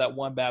O'Donnell will have that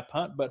one bad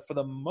punt. But for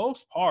the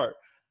most part,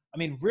 I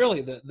mean,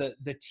 really,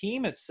 the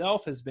team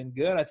itself has been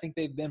good. I think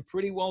they've been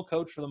pretty well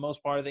coached for the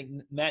most part. I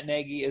think Matt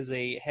Nagy, as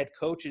a head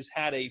coach, has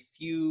had a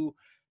few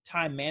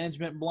time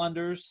management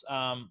blunders.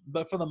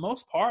 But for the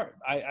most part,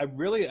 I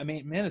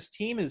mean, man, this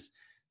team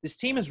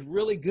is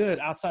really good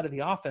outside of the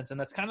offense. And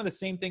that's kind of the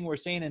same thing we're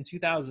saying in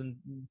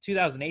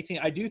 2018.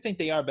 I do think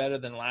they are better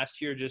than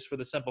last year, just for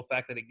the simple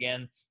fact that,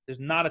 again, there's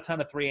not a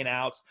ton of 3 and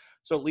outs.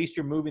 So at least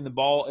you're moving the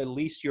ball. At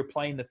least you're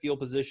playing the field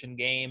position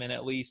game. And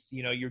at least,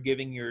 you know, you're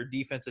giving your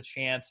defense a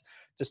chance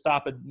to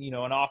stop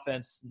an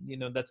offense, you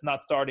know, that's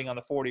not starting on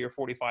the 40 or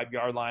 45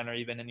 yard line or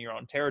even in your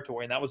own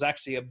territory. And that was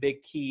actually a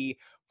big key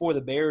for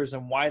the Bears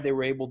and why they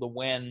were able to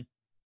win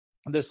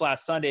this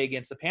last Sunday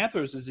against the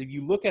Panthers. Is if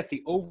you look at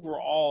the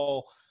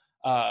overall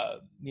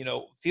starting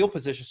field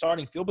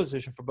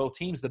position for both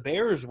teams, the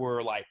Bears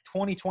were like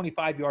 20,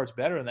 25 yards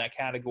better in that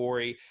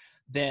category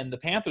than the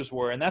Panthers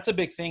were. And that's a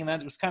big thing. And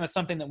that was kind of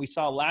something that we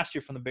saw last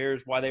year from the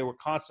Bears, why they were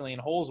constantly in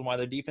holes and why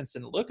their defense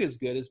didn't look as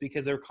good, is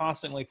because they were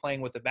constantly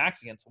playing with the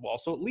backs against the wall.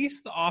 So at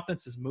least the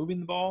offense is moving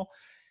the ball.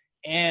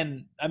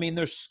 And I mean,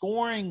 they're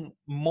scoring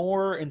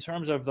more in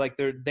terms of like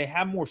they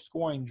have more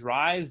scoring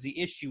drives.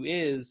 The issue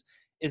is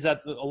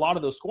that a lot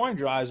of those scoring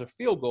drives are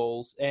field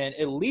goals. And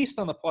at least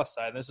on the plus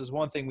side, this is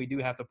one thing we do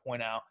have to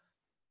point out,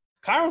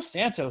 Cairo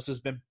Santos has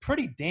been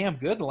pretty damn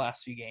good the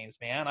last few games,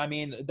 man. I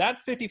mean, that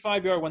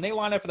 55-yard, when they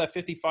line up for that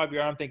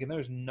 55-yard, I'm thinking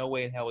there's no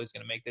way in hell he's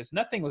going to make this.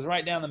 Nothing was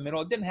right down the middle.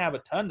 It didn't have a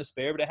ton to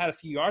spare, but it had a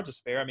few yards to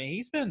spare. I mean,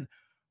 he's been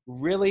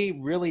really,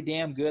 really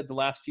damn good the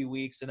last few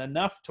weeks, and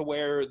enough to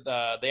where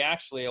they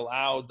actually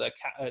allowed the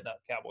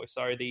Cowboys.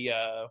 Sorry,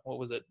 what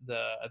was it?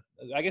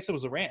 I guess it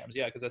was the Rams.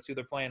 Yeah, because that's who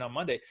they're playing on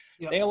Monday.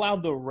 Yep. They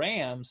allowed the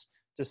Rams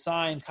to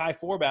sign Kai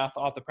Forbath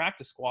off the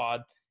practice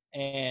squad,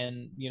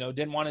 and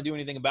didn't want to do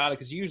anything about it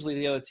because usually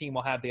the other team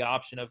will have the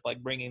option of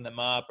like bringing them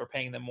up or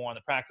paying them more on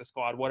the practice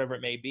squad, whatever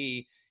it may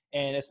be.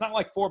 And it's not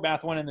like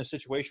Forbath went in a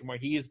situation where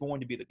he is going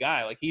to be the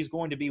guy. Like, he's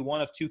going to be one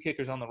of 2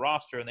 kickers on the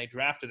roster, and they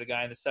drafted a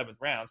guy in the 7th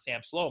round,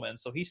 Sam Sloman.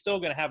 So he's still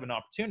going to have an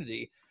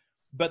opportunity.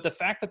 But the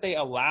fact that they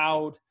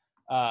allowed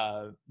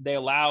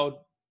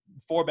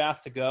 4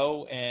 baths to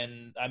go.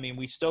 And, I mean,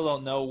 we still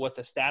don't know what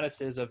the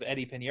status is of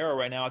Eddie Pinheiro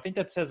right now. I think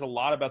that says a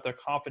lot about their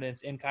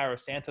confidence in Cairo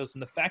Santos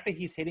and the fact that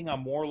he's hitting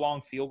on more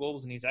long field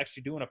goals and he's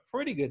actually doing a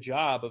pretty good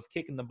job of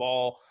kicking the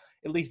ball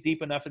at least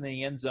deep enough in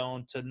the end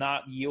zone to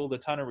not yield a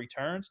ton of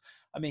returns.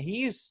 I mean,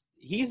 he's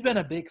been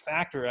a big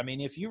factor. I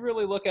mean, if you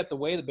really look at the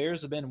way the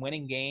Bears have been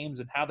winning games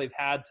and how they've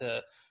had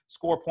to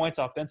score points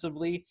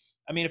offensively,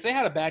 I mean, if they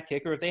had a bad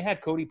kicker, if they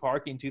had Cody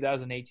Parkey in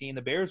 2018,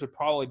 the Bears would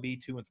probably be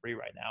 2-3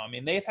 right now. I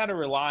mean, they've had to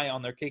rely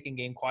on their kicking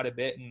game quite a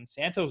bit, and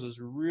Santos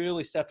has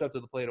really stepped up to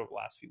the plate over the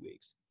last few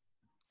weeks.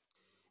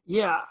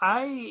 Yeah,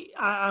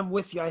 I'm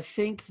with you. I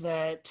think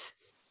that,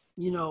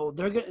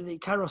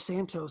 Cairo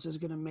Santos is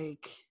going to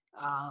make,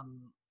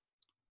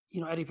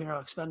 Eddie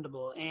Pinheiro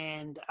expendable.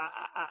 And,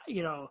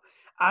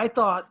 I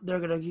thought they're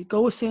going to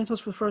go with Santos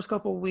for the first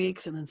couple of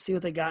weeks and then see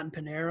what they got in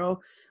Pinheiro.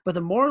 But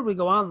the more we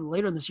go on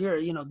later in this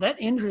year,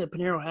 that injury that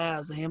Pinheiro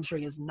has, the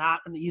hamstring, is not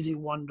an easy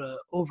one to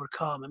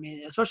overcome. I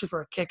mean, especially for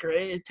a kicker,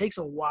 it takes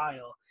a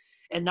while.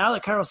 And now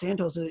that Cairo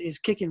Santos is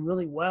kicking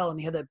really well, and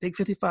he had that big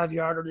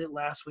 55-yarder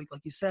last week,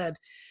 like you said,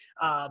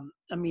 I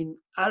mean,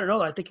 I don't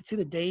know. I think it's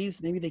the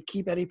days. Maybe they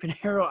keep Eddie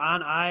Pinheiro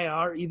on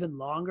IR even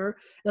longer.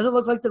 It doesn't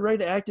look like they're ready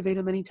to activate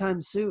him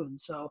anytime soon.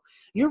 So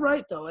you're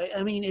right, though.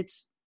 I mean,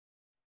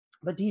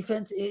 the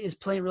defense is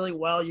playing really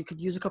well. You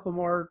could use a couple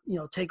more,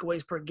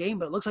 takeaways per game,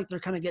 but it looks like they're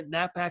kind of getting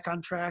that back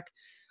on track.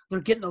 They're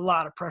getting a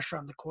lot of pressure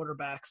on the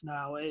quarterbacks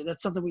now.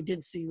 That's something we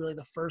didn't see really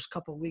the first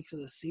couple of weeks of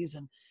the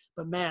season.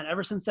 But, man,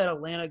 ever since that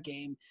Atlanta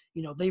game,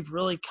 they've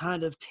really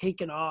kind of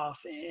taken off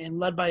and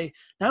led by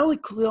not only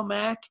Khalil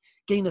Mack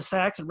getting the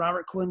sacks and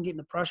Robert Quinn getting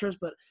the pressures,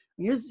 but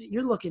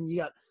you're looking,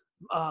 you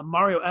got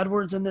Mario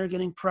Edwards in there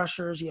getting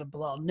pressures. You have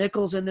Bilal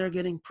Nichols in there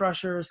getting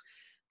pressures.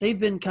 They've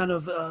been kind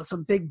of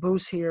some big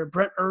boosts here.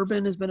 Brent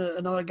Urban has been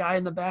another guy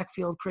in the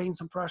backfield creating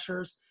some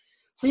pressures.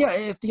 So, yeah,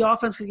 if the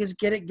offense can just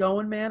get it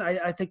going, man,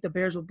 I think the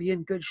Bears will be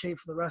in good shape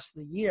for the rest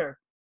of the year.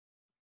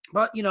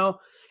 But,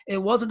 it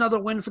was another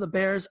win for the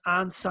Bears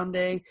on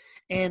Sunday,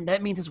 and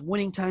that means it's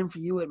winning time for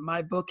you at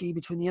MyBookie.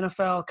 Between the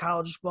NFL,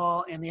 college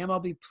ball, and the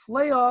MLB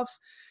playoffs,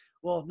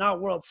 well, now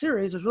World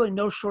Series, there's really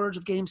no shortage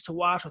of games to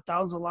watch with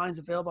thousands of lines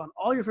available on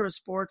all your favorite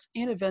sports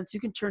and events. You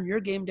can turn your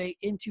game day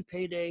into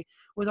payday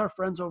with our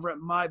friends over at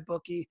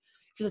MyBookie.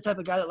 If you're the type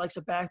of guy that likes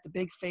to back the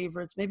big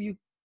favorites, maybe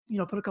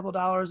you put a couple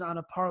dollars on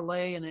a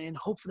parlay and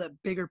hope for that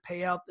bigger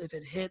payout if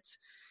it hits.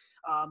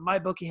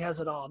 MyBookie has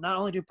it all. Not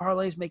only do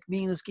parlays make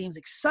meaningless games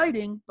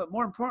exciting, but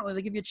more importantly,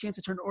 they give you a chance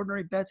to turn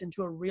ordinary bets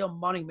into a real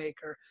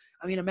moneymaker.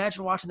 I mean,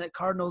 imagine watching that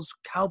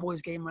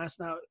Cardinals-Cowboys game last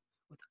night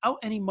without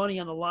any money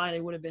on the line.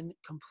 It would have been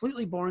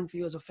completely boring for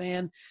you as a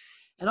fan.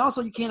 And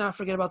also, you cannot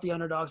forget about the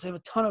underdogs. They have a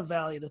ton of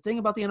value. The thing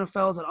about the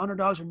NFL is that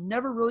underdogs are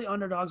never really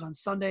underdogs on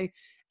Sunday.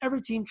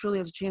 Every team truly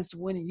has a chance to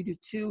win, and you do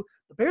too.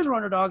 The Bears were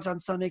underdogs on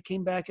Sunday,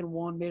 came back and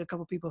won, made a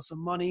couple people some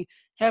money.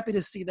 Happy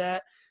to see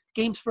that.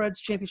 Game spreads,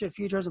 championship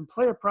futures, and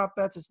player prop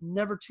bets. It's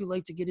never too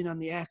late to get in on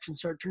the action.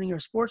 Start turning your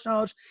sports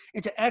knowledge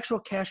into actual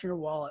cash in your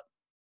wallet.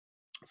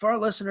 For our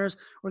listeners,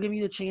 we're giving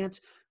you the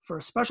chance for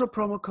a special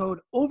promo code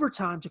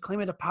OVERTIME to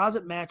claim a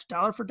deposit match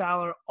dollar for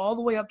dollar all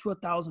the way up to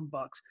 $1,000.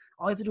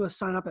 All you have to do is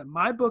sign up at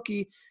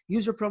MyBookie,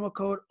 use your promo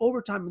code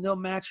OVERTIME, and they'll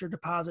match your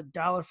deposit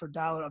dollar for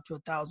dollar up to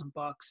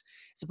 $1,000.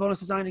 It's a bonus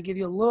designed to give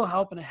you a little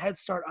help and a head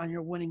start on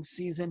your winning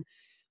season.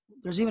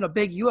 There's even a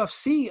big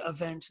UFC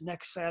event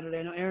next Saturday.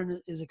 I know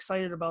Aaron is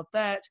excited about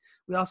that.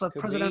 We also have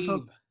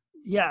presidential.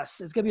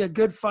 Yes, it's going to be a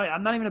good fight.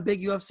 I'm not even a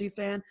big UFC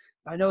fan,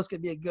 but I know it's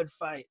going to be a good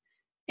fight.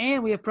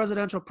 And we have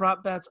presidential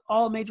prop bets,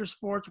 all major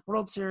sports,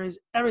 World Series,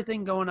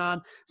 everything going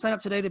on. Sign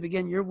up today to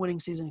begin your winning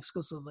season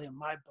exclusively on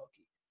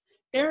MyBookie.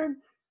 Aaron,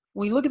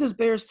 when you look at this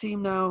Bears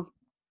team now,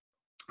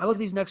 I look at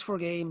these next 4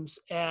 games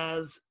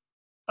as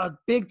a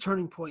big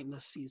turning point in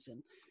this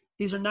season.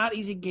 These are not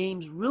easy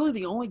games. Really,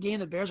 the only game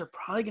the Bears are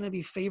probably going to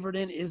be favored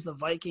in is the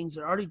Vikings.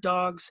 They're already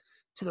dogs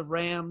to the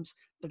Rams.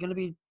 They're going to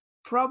be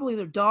probably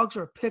their dogs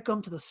or a pick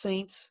 'em to the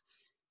Saints,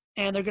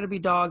 and they're going to be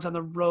dogs on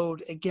the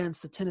road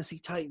against the Tennessee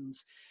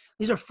Titans.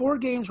 These are 4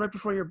 games right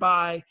before your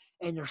bye,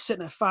 and you're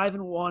sitting at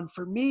 5-1.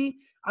 For me,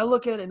 I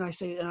look at it and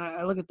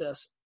I look at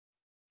this.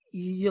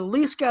 You at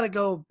least got to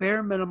go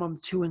bare minimum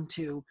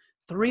 2-2.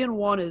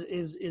 3-1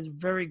 is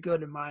very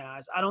good in my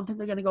eyes. I don't think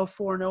they're going to go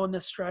 4-0 in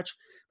this stretch,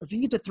 but if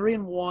you get to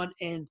 3-1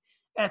 and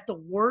at the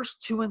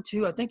worst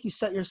 2-2, I think you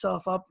set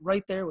yourself up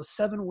right there with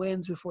 7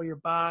 wins before your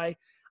bye.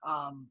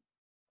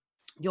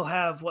 You'll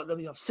have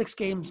 6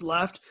 games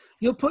left.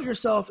 You'll put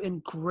yourself in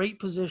great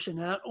position,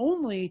 not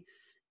only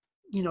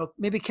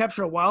maybe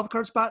capture a wild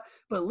card spot,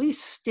 but at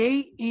least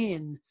stay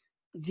in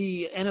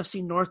the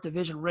NFC North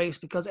division race,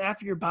 because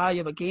after your bye, you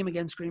have a game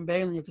against Green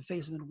Bay, and you have to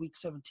face them in Week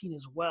 17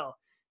 as well.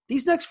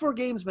 These next 4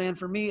 games, man,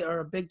 for me are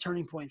a big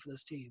turning point for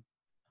this team.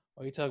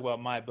 Well, you talk about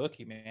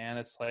MyBookie, man.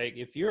 It's like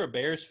if you're a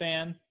Bears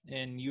fan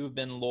and you've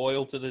been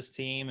loyal to this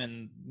team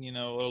and,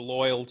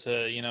 loyal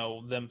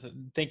to, them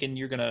thinking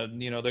you're going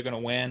to, they're going to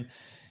win,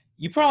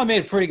 you probably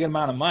made a pretty good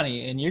amount of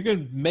money, and you're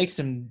going to make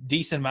some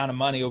decent amount of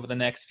money over the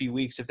next few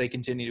weeks if they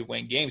continue to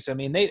win games. I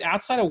mean, they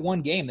outside of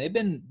one game, they've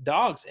been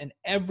dogs in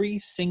every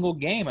single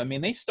game. I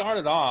mean, they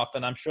started off,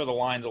 and I'm sure the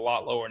line's a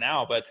lot lower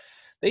now, but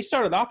they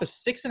started off as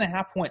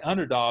 6.5-point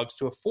underdogs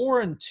to a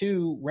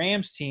 4-2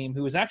 Rams team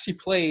who has actually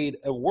played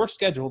a worse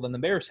schedule than the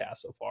Bears have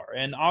so far.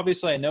 And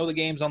obviously, I know the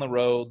game's on the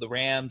road. The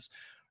Rams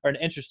are an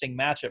interesting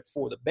matchup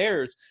for the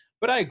Bears,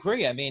 but I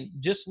agree. I mean,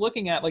 just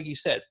looking at, like you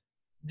said,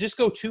 just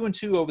go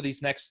 2-2 over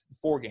these next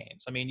 4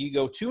 games. I mean, you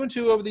go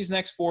 2-2 over these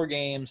next 4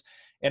 games,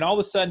 and all of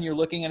a sudden you're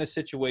looking at a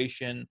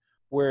situation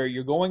where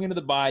you're going into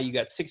the bye. You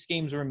got 6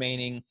 games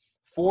remaining.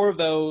 4 of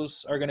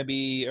those are going to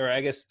be, or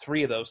I guess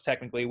 3 of those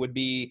technically would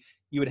be,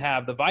 you would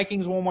have the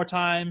Vikings one more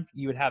time,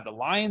 you would have the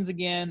Lions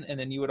again, and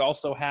then you would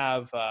also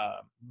have,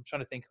 I'm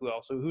trying to think who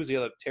else. So who's the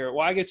other terror?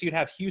 Well, I guess you'd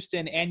have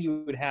Houston and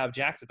you would have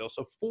Jacksonville.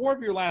 So 4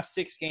 of your last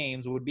 6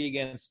 games would be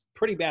against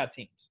pretty bad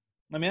teams.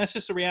 I mean, that's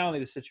just the reality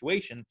of the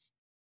situation.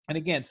 And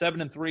again,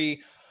 7-3,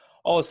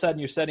 all of a sudden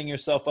you're setting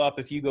yourself up.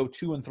 If you go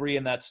 2-3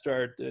 in that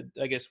start,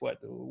 I guess what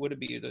would it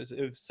be?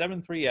 If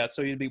 7-3, yeah.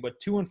 So you'd be what,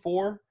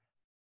 2-4?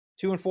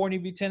 2-4 and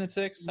you'd be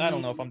 10-6. I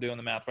don't know if I'm doing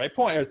the math right.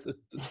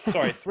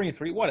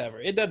 3-3, whatever.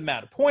 It doesn't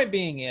matter. Point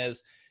being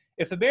is,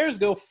 if the Bears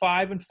go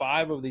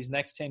 5-5 over these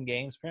next 10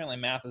 games, apparently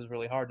math is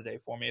really hard today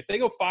for me. If they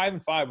go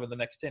 5-5 over the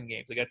next 10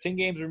 games, they got 10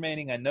 games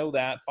remaining. I know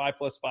that 5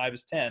 + 5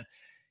 is 10.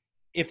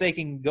 If they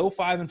can go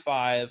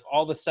 5-5,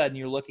 all of a sudden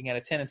you're looking at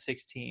a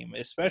 10-6 team,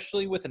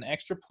 especially with an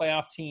extra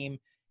playoff team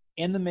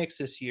in the mix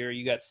this year.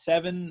 You got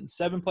seven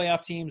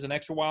playoff teams, an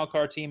extra wild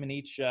card team in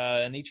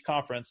each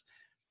conference.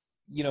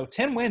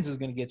 10 wins is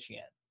going to get you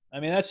in. I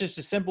mean, that's just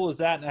as simple as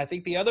that. And I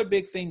think the other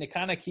big thing to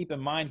kind of keep in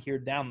mind here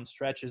down the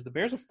stretch is the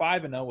Bears are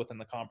 5-0 within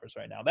the conference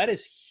right now. That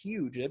is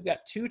huge. They've got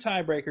 2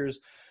 tiebreakers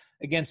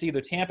against either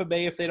Tampa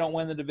Bay if they don't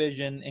win the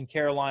division and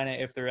Carolina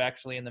if they're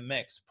actually in the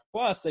mix.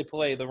 Plus, they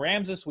play the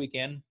Rams this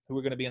weekend, who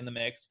are going to be in the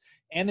mix,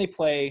 and they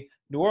play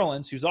New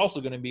Orleans, who's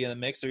also going to be in the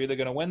mix. They're either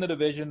going to win the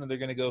division or they're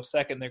going to go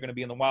second. They're going to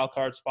be in the wild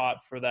card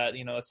spot for that,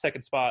 that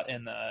second spot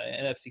in the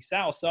NFC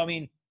South. So, I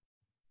mean,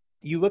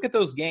 you look at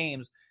those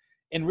games,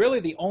 and really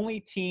the only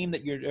team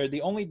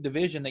the only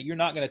division that you're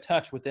not going to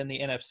touch within the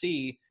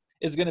NFC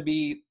is going to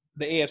be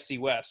the AFC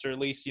West, or at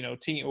least,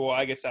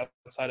 I guess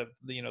outside of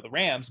the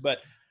Rams. But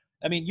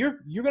I mean,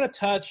 you're going to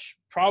touch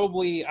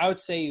probably, I would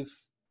say,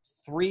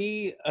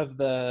 3 of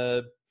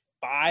the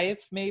 5,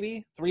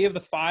 maybe 3 of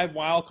the 5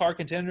 wild card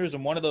contenders,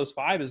 and one of those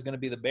 5 is going to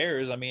be the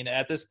Bears. I mean,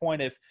 at this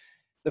point, if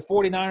the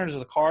 49ers or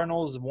the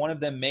Cardinals, one of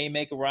them may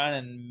make a run,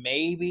 and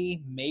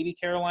maybe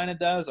Carolina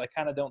does. I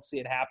kind of don't see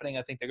it happening.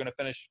 I think they're going to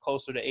finish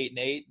closer to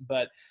 8-8.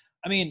 But,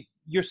 I mean,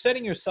 you're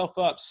setting yourself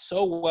up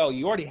so well.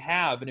 You already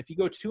have. And if you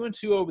go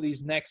 2-2 over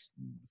these next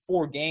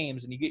 4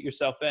 games and you get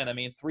yourself in, I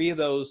mean, 3 of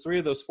those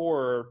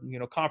 4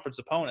 are, conference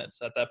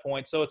opponents at that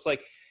point. So it's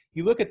like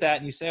you look at that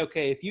and you say,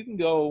 okay, if you can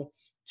go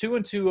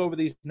 2-2 over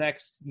these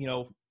next,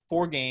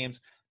 4 games,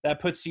 that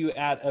puts you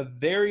at a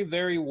very,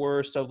 very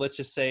worst of, let's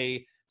just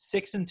say,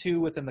 6-2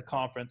 within the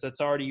conference. That's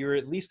already, you're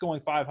at least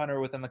going 500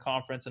 within the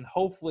conference, and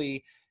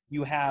hopefully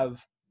you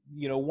have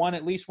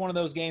at least one of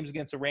those games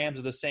against the Rams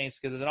or the Saints,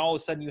 because then all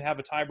of a sudden you have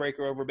a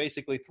tiebreaker over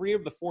basically 3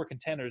 of the 4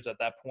 contenders at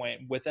that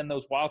point within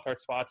those wildcard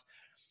spots.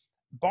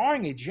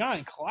 Barring a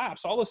giant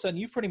collapse, all of a sudden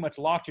you've pretty much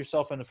locked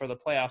yourself in for the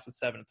playoffs at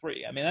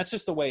 7-3. I mean, that's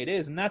just the way it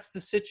is, and that's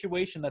the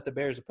situation that the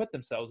Bears have put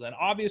themselves in.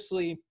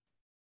 Obviously,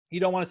 you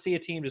don't want to see a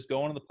team just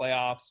go into the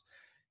playoffs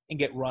and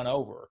get run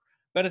over.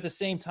 But at the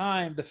same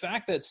time, the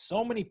fact that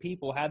so many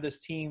people had this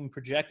team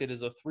projected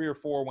as a 3 or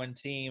 4 win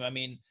team, I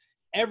mean,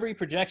 every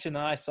projection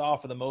that I saw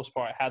for the most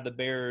part had the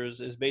Bears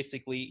as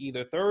basically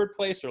either 3rd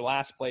place or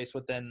last place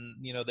within,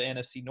 the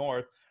NFC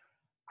North.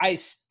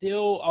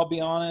 I'll be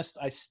honest,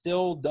 I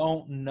still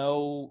don't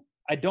know.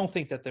 I don't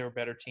think that they're a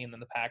better team than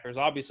the Packers.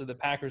 Obviously, the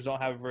Packers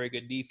don't have a very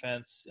good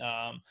defense.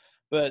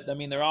 But, I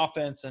mean, their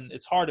offense, and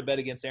it's hard to bet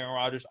against Aaron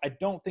Rodgers. I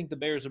don't think the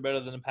Bears are better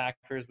than the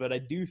Packers, but I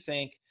do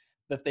think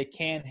that they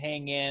can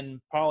hang in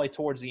probably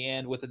towards the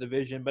end with the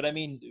division. But, I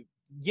mean,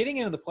 getting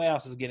into the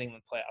playoffs is getting in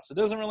the playoffs. It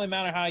doesn't really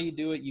matter how you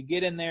do it. You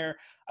get in there.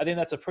 I think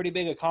that's a pretty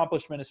big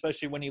accomplishment,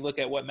 especially when you look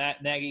at what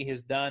Matt Nagy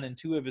has done in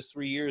 2 of his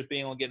 3 years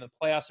being able to get in the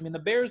playoffs. I mean, the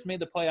Bears made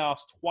the playoffs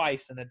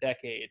twice in a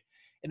decade,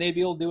 and they'd be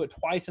able to do it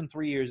twice in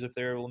 3 years if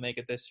they're able to make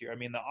it this year. I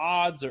mean, the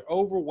odds are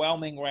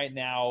overwhelming right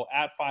now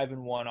at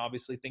 5-1.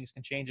 Obviously, things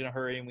can change in a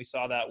hurry, and we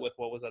saw that with,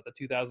 the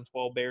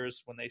 2012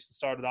 Bears when they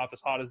started off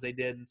as hot as they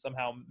did and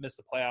somehow missed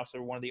the playoffs. They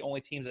were one of the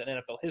only teams in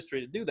NFL history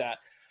to do that.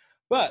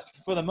 But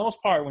for the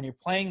most part, when you're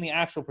playing the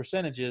actual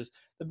percentages,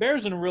 the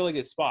Bears are in a really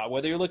good spot.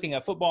 Whether you're looking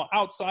at Football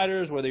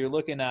Outsiders, whether you're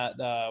looking at,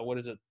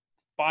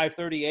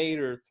 538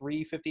 or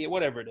 358,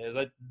 whatever it is.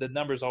 The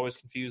numbers always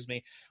confuse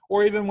me.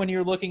 Or even when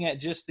you're looking at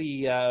just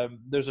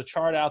there's a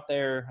chart out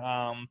there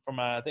from,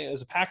 I think it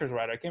was a Packers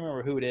writer. I can't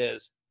remember who it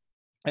is.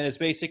 And it's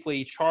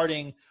basically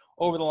charting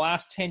over the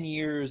last 10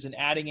 years and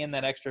adding in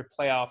that extra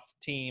playoff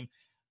team,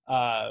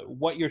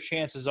 what your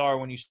chances are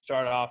when you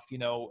start off,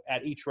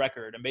 at each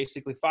record. And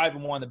basically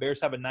 5-1, the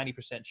Bears have a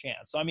 90%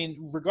 chance. So, I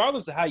mean,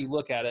 regardless of how you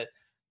look at it,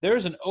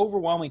 there's an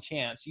overwhelming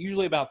chance,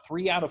 usually about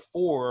 3 out of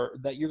 4,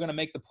 that you're going to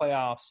make the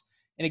playoffs.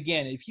 And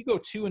again, if you go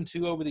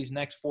 2-2 over these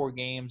next 4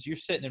 games, you're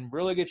sitting in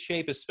really good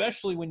shape,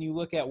 especially when you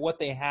look at what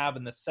they have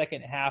in the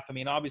second half. I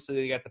mean, obviously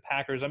they got the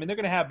Packers. I mean, they're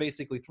going to have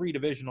basically 3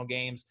 divisional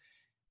games,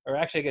 or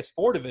actually I guess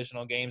 4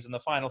 divisional games in the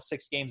final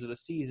 6 games of the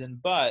season.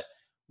 But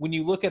when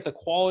you look at the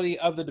quality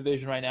of the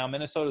division right now,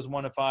 Minnesota's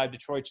 1-5,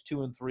 Detroit's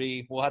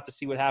 2-3. We'll have to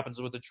see what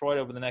happens with Detroit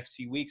over the next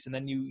few weeks. And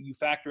then you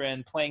factor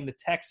in playing the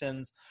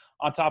Texans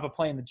on top of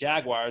playing the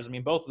Jaguars. I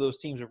mean, both of those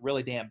teams are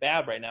really damn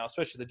bad right now,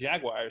 especially the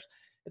Jaguars.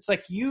 It's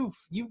like you've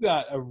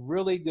got a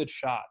really good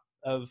shot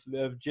of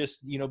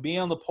just, being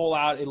able to pull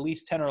out at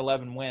least 10 or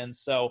 11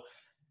 wins. So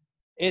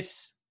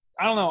it's,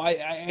 I don't know.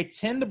 I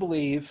tend to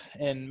believe,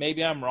 and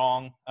maybe I'm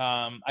wrong,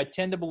 I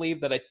tend to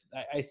believe that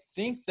I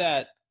think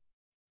that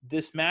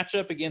this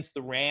matchup against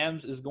the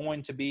Rams is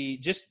going to be,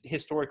 just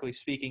historically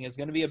speaking, is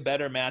going to be a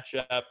better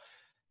matchup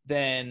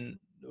than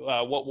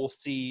what we'll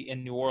see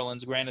in New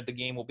Orleans. Granted, the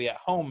game will be at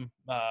home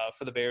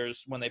for the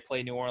Bears when they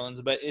play New Orleans,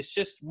 but it's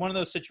just one of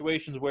those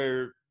situations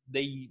where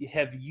they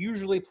have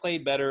usually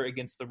played better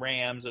against the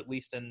Rams, at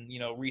least in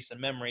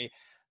recent memory,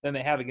 than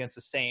they have against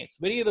the Saints.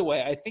 But either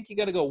way, I think you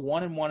got to go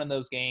 1-1 in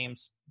those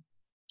games.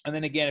 And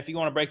then again, if you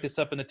want to break this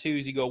up into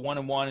twos, you go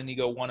 1-1 and you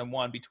go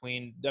 1-1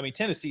 between. I mean,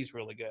 Tennessee's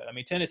really good. I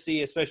mean,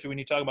 Tennessee, especially when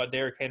you talk about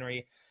Derrick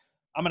Henry,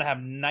 I'm going to have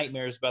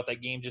nightmares about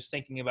that game just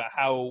thinking about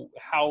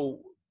how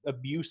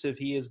abusive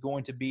he is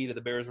going to be to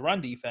the Bears'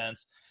 run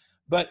defense.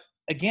 But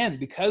again,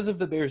 because of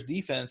the Bears'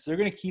 defense, they're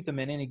going to keep them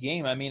in any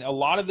game. I mean, a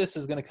lot of this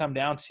is going to come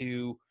down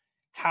to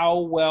how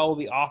well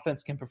the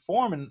offense can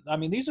perform. And, I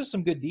mean, these are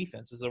some good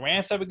defenses. The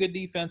Rams have a good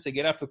defense. They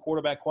get after the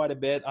quarterback quite a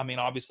bit. I mean,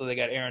 obviously they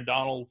got Aaron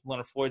Donald.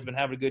 Leonard Floyd's been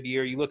having a good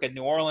year. You look at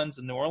New Orleans,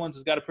 and New Orleans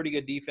has got a pretty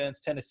good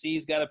defense.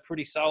 Tennessee's got a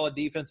pretty solid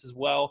defense as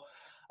well.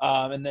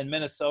 And then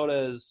Minnesota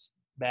is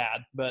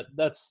bad, but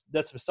that's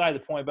beside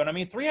the point. But, I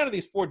mean, 3 out of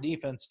these 4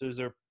 defenses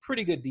are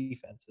pretty good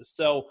defenses.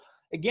 So,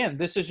 again,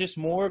 this is just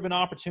more of an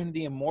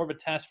opportunity and more of a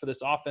test for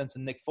this offense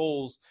and Nick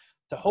Foles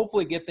to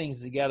hopefully get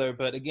things together.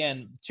 But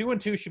again,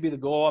 2-2 should be the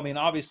goal. I mean,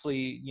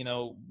 obviously,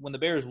 when the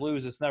Bears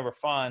lose, it's never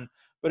fun.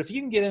 But if you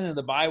can get into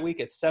the bye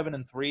week at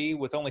 7-3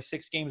 with only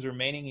 6 games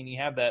remaining and you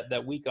have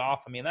that week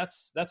off, I mean,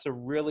 that's a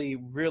really,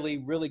 really,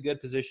 really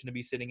good position to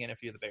be sitting in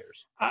if you're the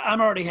Bears.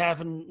 I'm already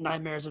having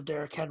nightmares of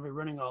Derrick Henry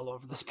running all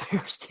over this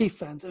Bears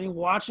defense. I mean,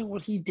 watching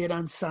what he did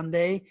on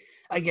Sunday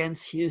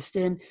against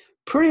Houston,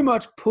 pretty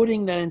much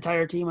putting that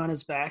entire team on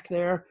his back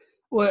there,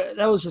 well,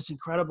 that was just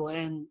incredible.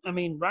 And, I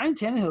mean, Ryan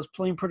Tannehill is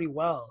playing pretty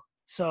well.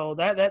 So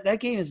that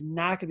game is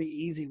not going to be an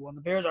easy one.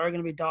 The Bears are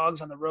going to be dogs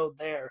on the road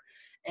there.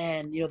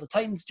 And, the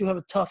Titans do have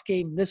a tough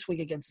game this week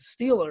against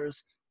the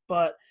Steelers.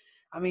 But,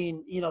 I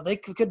mean, they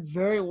could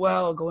very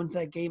well go into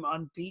that game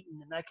unbeaten,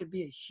 and that could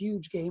be a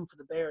huge game for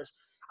the Bears.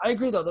 I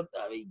agree, though.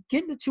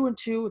 Getting to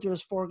 2-2 through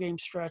this 4-game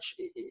stretch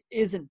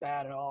isn't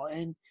bad at all.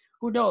 And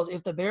who knows,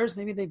 if the Bears,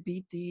 maybe they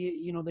beat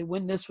they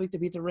win this week, they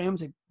beat the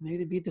Rams, maybe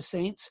they beat the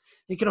Saints.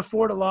 They can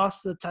afford a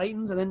loss to the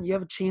Titans, and then you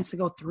have a chance to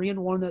go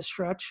 3-1 in that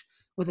stretch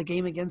with a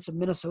game against a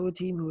Minnesota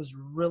team who is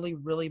really,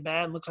 really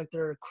bad. Looks like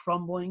they're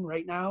crumbling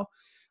right now.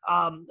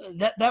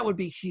 That would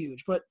be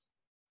huge. But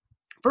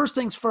first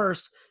things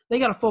first, they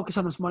got to focus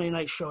on this Monday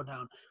Night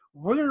Showdown.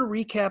 We're going to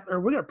recap,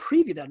 or we're going to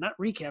preview that, not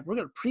recap. We're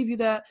going to preview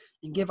that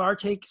and give our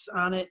takes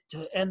on it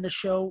to end the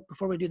show.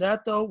 Before we do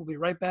that, though, we'll be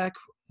right back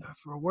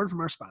for a word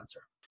from our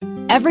sponsor.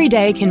 Every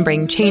day can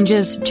bring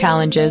changes,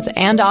 challenges,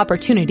 and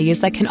opportunities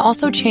that can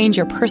also change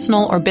your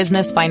personal or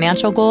business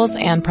financial goals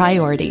and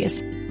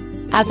priorities.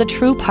 As a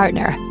true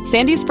partner,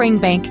 Sandy Spring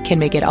Bank can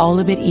make it all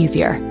a bit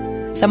easier.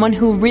 Someone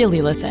who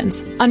really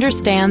listens,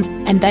 understands,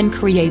 and then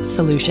creates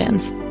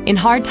solutions in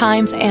hard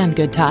times and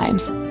good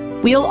times.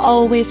 We'll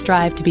always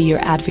strive to be your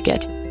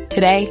advocate,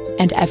 today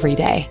and every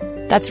day.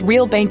 That's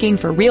real banking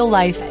for real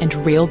life and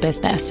real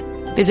business.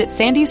 Visit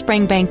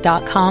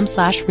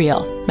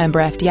sandyspringbank.com/real. Member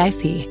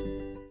FDIC.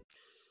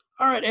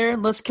 All right,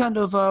 Aaron, let's kind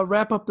of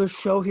wrap up the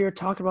show here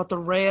talking about the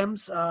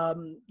Rams.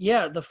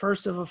 The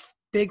first of a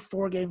big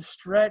 4-game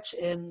stretch,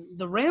 and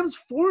the Rams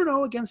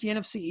 4-0 against the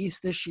NFC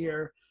East this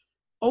year,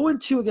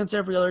 0-2 against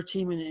every other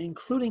team,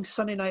 including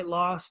Sunday night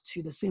loss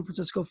to the San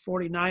Francisco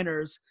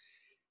 49ers,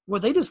 where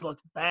they just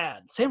looked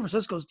bad. San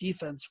Francisco's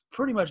defense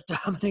pretty much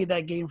dominated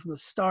that game from the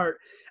start.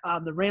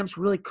 The Rams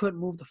really couldn't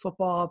move the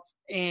football,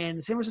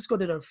 and San Francisco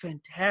did a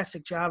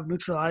fantastic job of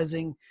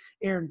neutralizing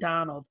Aaron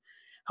Donald.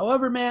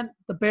 However, man,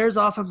 the Bears'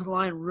 offensive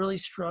line really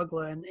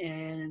struggling,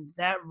 and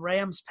that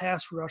Rams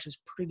pass rush is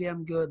pretty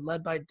damn good,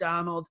 led by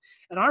Donald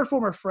and our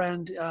former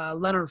friend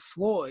Leonard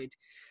Floyd.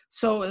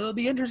 So it'll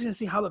be interesting to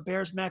see how the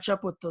Bears match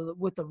up with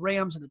the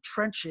Rams in the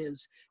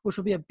trenches, which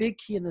will be a big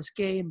key in this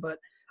game. But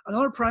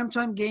another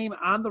primetime game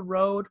on the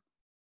road.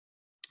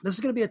 This is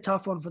going to be a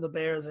tough one for the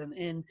Bears,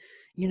 and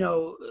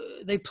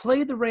they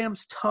played the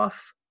Rams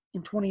tough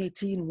in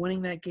 2018,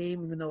 winning that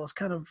game, even though it was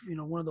kind of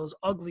one of those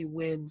ugly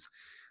wins.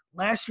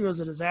 Last year was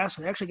a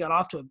disaster. They actually got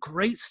off to a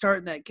great start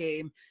in that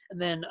game,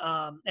 and then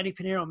Eddie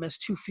Pinheiro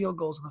missed 2 field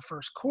goals in the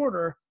first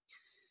quarter.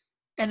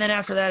 And then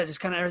after that, it just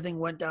kind of everything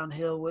went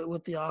downhill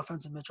with the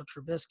offense and Mitchell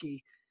Trubisky.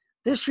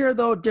 This year,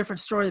 though, different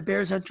story. The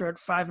Bears enter at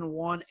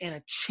 5-1 and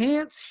a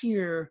chance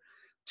here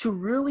to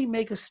really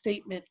make a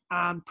statement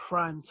on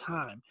prime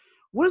time.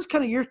 What is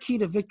kind of your key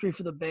to victory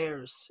for the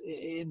Bears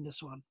in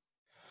this one?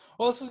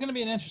 Well, this is going to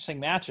be an interesting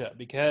matchup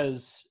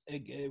because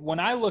when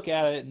I look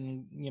at it,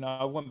 and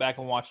I went back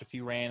and watched a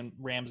few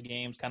Rams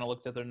games, kind of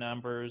looked at their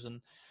numbers,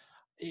 and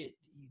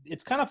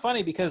it's kind of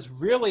funny because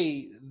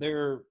really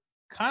they're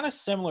kind of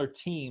similar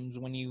teams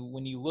when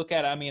you look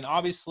at it. I mean,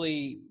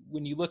 obviously,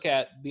 when you look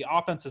at the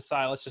offensive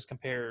side, let's just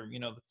compare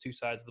the two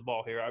sides of the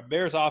ball here. Our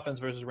Bears offense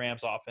versus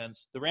Rams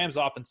offense. The Rams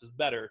offense is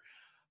better,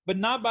 but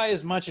not by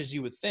as much as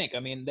you would think. I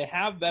mean, they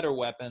have better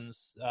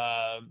weapons,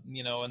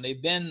 and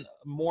they've been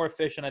more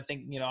efficient. I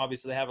think,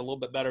 obviously they have a little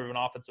bit better of an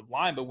offensive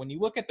line, but when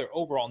you look at their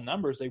overall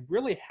numbers, they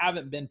really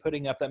haven't been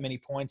putting up that many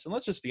points. And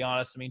let's just be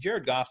honest. I mean,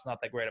 Jared Goff's not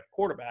that great of a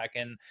quarterback.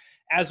 And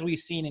as we've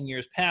seen in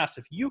years past,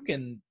 if you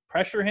can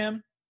pressure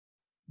him,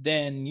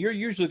 then you're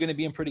usually going to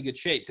be in pretty good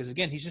shape because,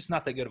 again, he's just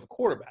not that good of a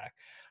quarterback.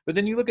 But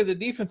then you look at the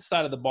defense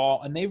side of the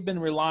ball, and they've been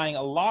relying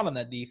a lot on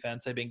that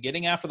defense. They've been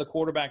getting after the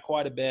quarterback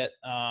quite a bit.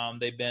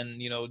 They've been,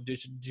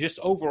 just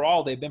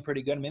overall, they've been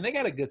pretty good. I mean, they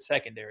got a good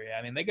secondary.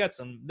 I mean, they got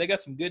some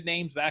good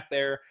names back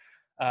there.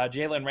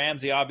 Jalen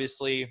Ramsey,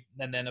 obviously,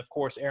 and then, of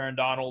course, Aaron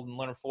Donald and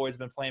Leonard Floyd's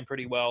been playing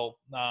pretty well.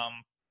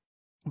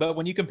 But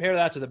when you compare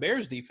that to the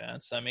Bears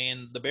defense, I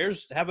mean, the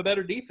Bears have a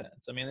better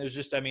defense. I mean,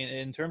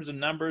 in terms of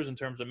numbers, in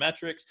terms of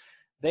metrics,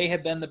 they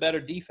have been the better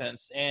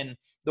defense. And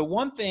the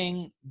one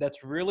thing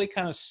that's really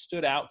kind of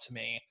stood out to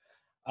me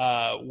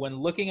when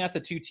looking at the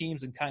two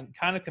teams and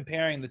kind of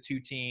comparing the two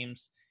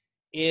teams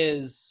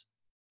is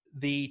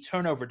the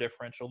turnover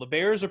differential. The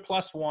Bears are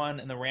 +1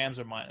 and the Rams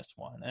are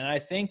 -1. And I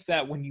think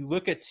that when you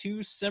look at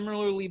two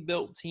similarly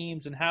built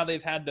teams and how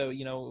they've had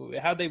to,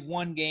 how they've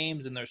won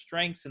games and their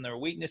strengths and their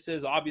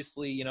weaknesses,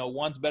 obviously,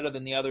 one's better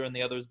than the other and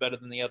the other's better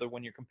than the other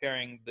when you're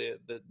comparing the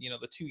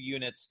two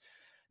units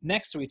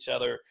next to each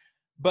other.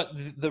 But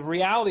the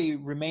reality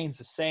remains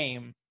the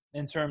same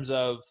in terms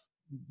of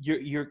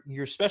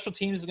your special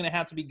teams is going to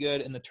have to be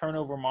good, and the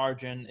turnover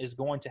margin is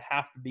going to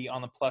have to be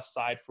on the plus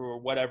side for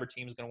whatever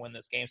team is going to win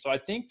this game. So I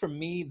think for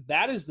me,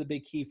 that is the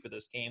big key for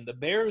this game. The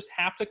Bears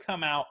have to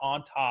come out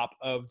on top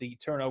of the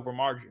turnover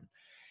margin.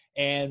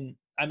 And,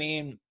 I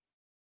mean,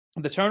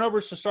 the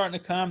turnovers are starting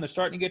to come. They're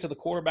starting to get to the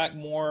quarterback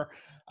more.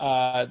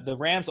 The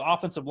Rams'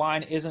 offensive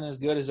line isn't as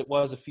good as it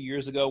was a few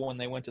years ago when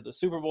they went to the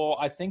Super Bowl.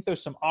 I think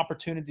there's some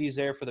opportunities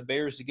there for the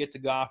Bears to get to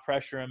Goff,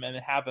 pressure him, and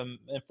have him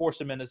and force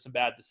him into some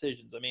bad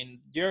decisions. I mean,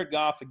 Jared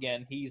Goff,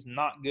 again, he's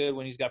not good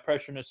when he's got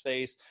pressure in his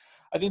face.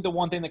 I think the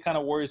one thing that kind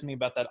of worries me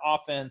about that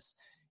offense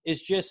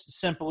is just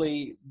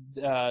simply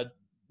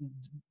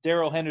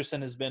Darrell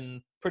Henderson has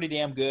been pretty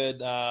damn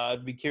good.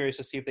 I'd be curious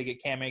to see if they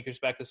get Cam Akers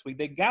back this week.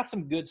 They got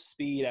some good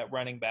speed at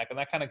running back, and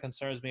that kind of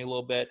concerns me a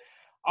little bit.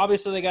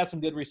 Obviously, they got some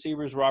good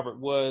receivers, Robert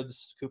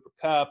Woods, Cooper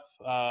Kupp,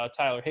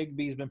 Tyler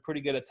Higbee's been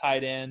pretty good at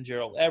tight end,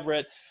 Gerald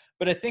Everett.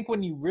 But I think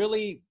when you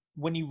really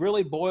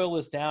boil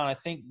this down, I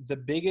think the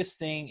biggest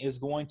thing is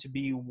going to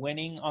be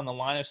winning on the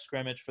line of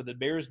scrimmage for the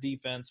Bears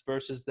defense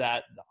versus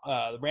that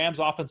the Rams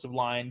offensive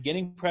line,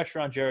 getting pressure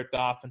on Jared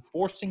Goff and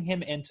forcing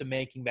him into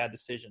making bad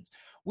decisions.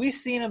 We've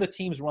seen other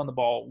teams run the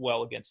ball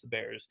well against the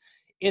Bears.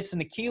 It's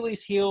an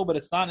Achilles heel, but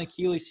it's not an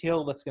Achilles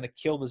heel that's going to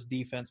kill this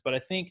defense. But I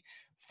think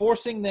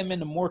forcing them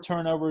into more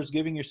turnovers,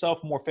 giving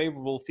yourself more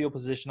favorable field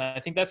position,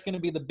 I think that's going to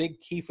be the big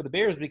key for the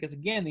Bears because,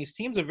 again, these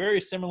teams are very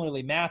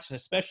similarly matched, and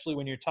especially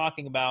when you're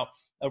talking about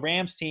a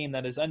Rams team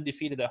that is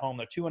undefeated at home.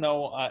 They're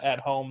 2-0 at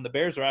home. The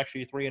Bears are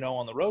actually 3-0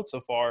 on the road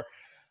so far.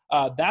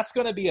 That's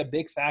going to be a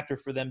big factor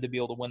for them to be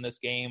able to win this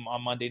game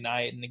on Monday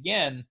night. And,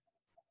 again,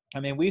 I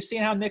mean, we've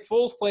seen how Nick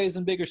Foles plays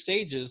in bigger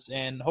stages,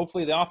 and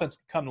hopefully the offense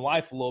can come to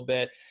life a little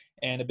bit.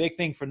 And a big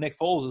thing for Nick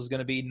Foles is going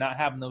to be not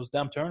having those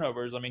dumb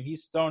turnovers. I mean,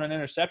 he's thrown an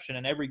interception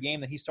in every game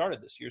that he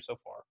started this year so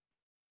far.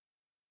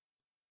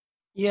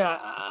 Yeah,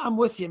 I'm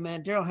with you,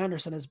 man. Darrell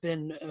Henderson has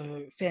been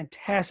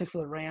fantastic for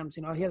the Rams.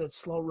 He had a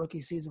slow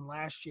rookie season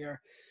last year.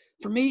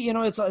 For me,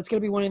 it's going to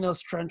be winning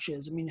those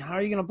trenches. I mean, how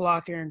are you going to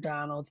block Aaron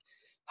Donald?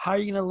 How are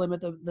you going to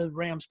limit the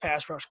Rams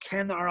pass rush?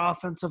 Can our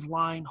offensive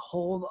line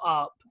hold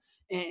up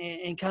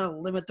and kind of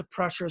limit the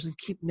pressures and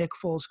keep Nick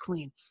Foles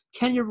clean?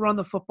 Can you run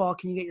the football?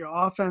 Can you get your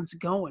offense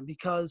going?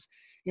 Because,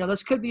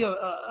 this could be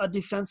a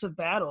defensive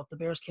battle if the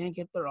Bears can't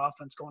get their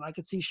offense going. I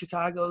could see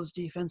Chicago's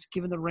defense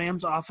giving the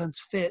Rams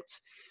offense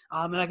fits,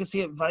 and I could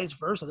see it vice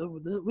versa.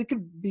 We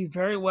could be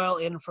very well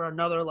in for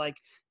another 10-6,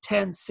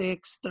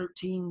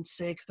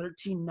 13-6,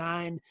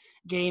 13-9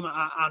 game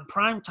on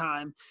prime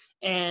time.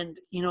 And,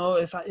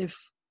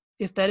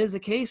 if that is the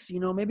case,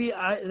 maybe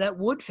that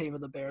would favor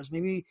the Bears.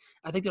 Maybe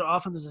I think their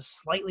offense is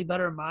slightly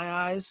better in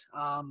my eyes,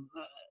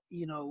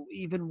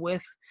 even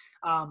with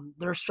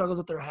their struggles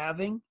that they're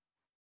having.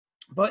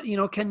 But,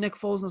 can Nick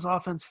Foles and his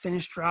offense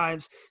finish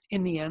drives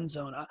in the end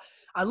zone?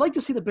 I'd like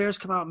to see the Bears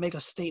come out and make a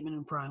statement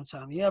in prime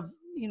time. You have,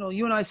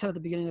 you and I said at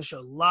the beginning of the show,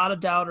 a lot of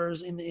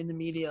doubters in the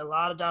media, a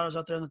lot of doubters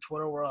out there in the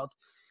Twitter world.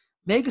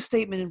 Make a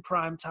statement in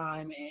prime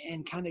time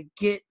and kind of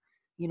get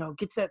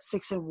to that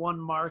 6-1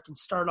 mark and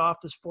start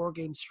off this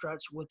 4-game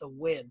stretch with a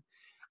win.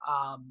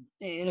 And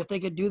if they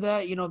could do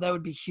that, that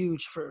would be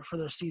huge for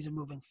their season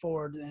moving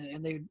forward,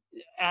 and they would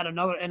add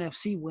another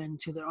NFC win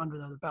to under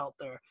their belt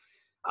there.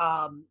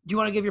 Do you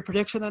want to give your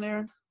prediction then,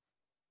 Aaron?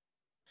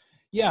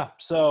 Yeah,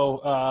 so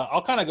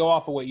I'll kind of go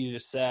off of what you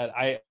just said.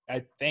 I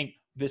think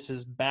this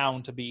is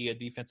bound to be a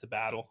defensive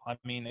battle. I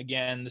mean,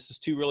 again, this is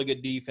two really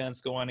good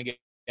defense going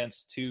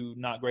against two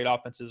not great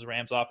offenses.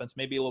 Rams offense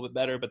may be a little bit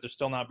better, but they're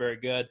still not very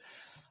good.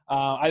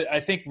 I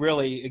think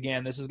really,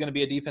 again, this is going to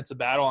be a defensive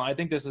battle. And I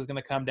think this is going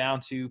to come down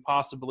to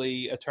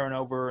possibly a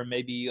turnover and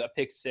maybe a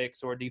pick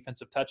six or a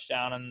defensive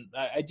touchdown. And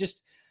I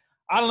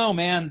don't know,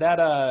 man,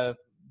 that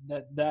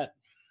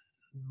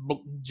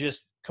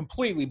just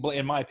completely,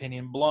 in my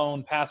opinion,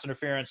 blown pass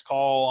interference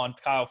call on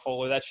Kyle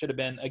Fuller. That should have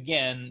been,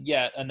 again,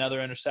 yet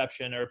another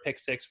interception or pick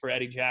six for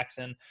Eddie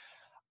Jackson.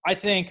 I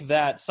think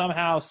that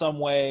somehow, some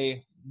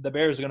way, the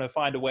Bears are going to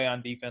find a way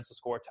on defense to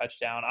score a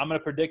touchdown. I'm going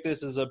to predict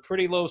this as a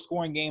pretty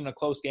low-scoring game and a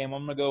close game.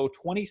 I'm going to go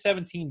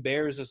 2017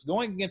 Bears. It's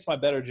going against my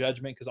better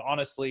judgment because,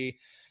 honestly,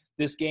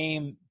 this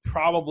game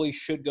probably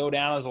should go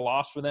down as a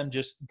loss for them,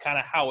 just kind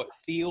of how it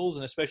feels,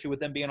 and especially with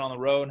them being on the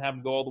road and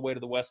having to go all the way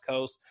to the West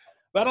Coast.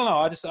 But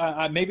I don't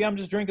know. Maybe I'm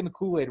just drinking the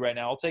Kool-Aid right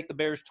now. I'll take the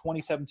Bears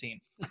 2017.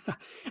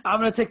 I'm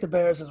going to take the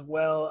Bears as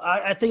well.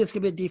 I think it's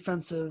going to be a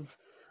defensive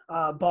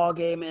ball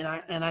game,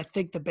 and I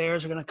think the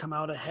Bears are going to come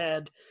out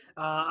ahead.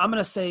 I'm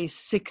going to say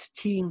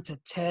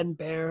 16-10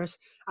 Bears.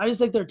 I just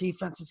think their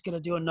defense is going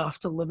to do enough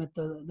to limit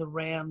the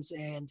Rams,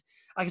 and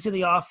I can see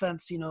the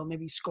offense,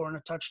 maybe scoring a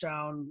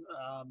touchdown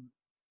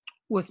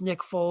with Nick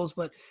Foles,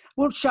 but it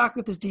won't shock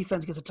me if this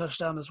defense gets a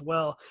touchdown as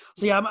well.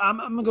 So yeah, I'm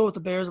going to go with the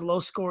Bears, a low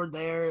score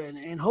there,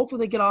 and hopefully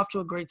they get off to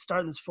a great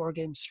start in this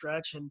 4-game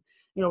stretch. And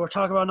we're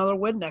talking about another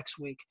win next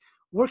week.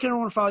 Where can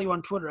everyone follow you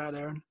on Twitter at,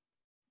 Aaron?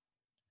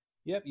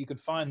 Yep, you can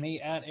find me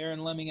at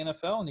Aaron Lemming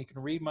NFL, and you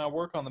can read my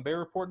work on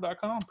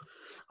thebearreport.com.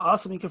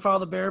 Awesome. You can follow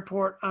the Bear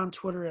Report on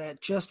Twitter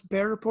at just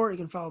Bear Report. You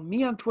can follow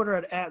me on Twitter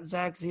at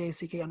Zach,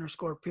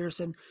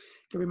 ZACK_Pearson. You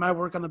can read my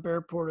work on the Bear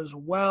Report as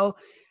well.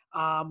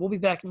 We'll be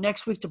back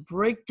next week to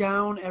break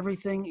down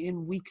everything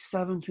in Week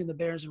 7 between the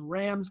Bears and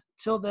Rams.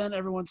 Till then,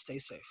 everyone stay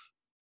safe.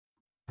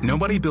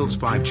 Nobody builds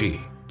 5G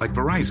like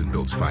Verizon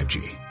builds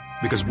 5G,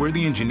 because we're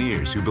the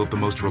engineers who built the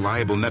most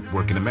reliable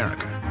network in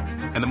America.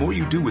 And the more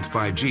you do with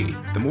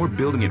 5G, the more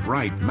building it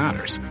right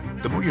matters.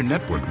 The more your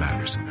network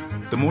matters.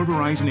 The more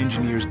Verizon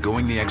engineers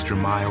going the extra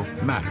mile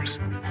matters.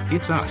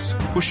 It's us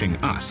pushing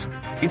us.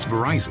 It's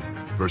Verizon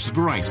versus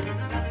Verizon.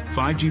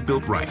 5G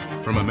built right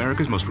from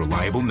America's most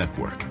reliable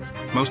network.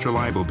 Most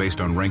reliable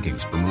based on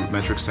rankings from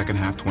RootMetrics second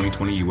half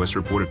 2020 U.S.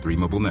 report of 3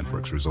 mobile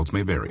networks. Results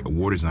may vary.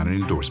 Award is not an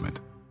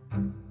endorsement.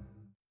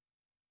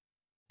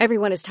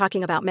 Everyone is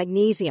talking about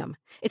magnesium.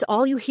 It's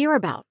all you hear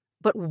about.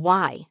 But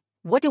why?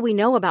 What do we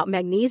know about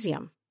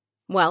magnesium?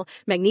 Well,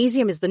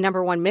 magnesium is the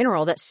 #1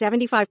 mineral that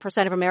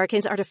 75% of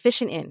Americans are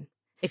deficient in.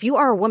 If you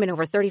are a woman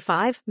over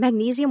 35,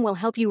 magnesium will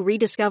help you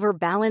rediscover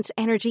balance,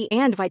 energy,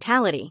 and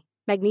vitality.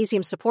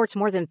 Magnesium supports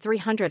more than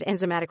 300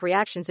 enzymatic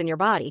reactions in your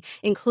body,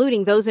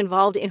 including those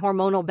involved in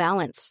hormonal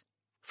balance.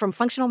 From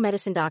functional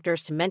medicine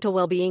doctors to mental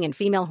well-being and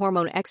female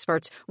hormone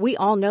experts, we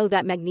all know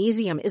that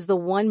magnesium is the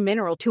one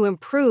mineral to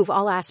improve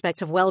all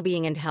aspects of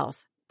well-being and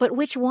health. But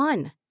which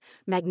one?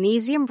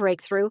 Magnesium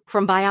Breakthrough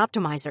from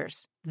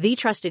Bioptimizers, the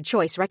trusted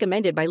choice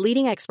recommended by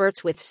leading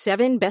experts with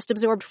 7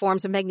 best-absorbed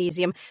forms of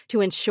magnesium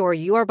to ensure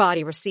your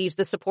body receives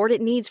the support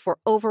it needs for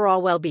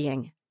overall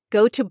well-being.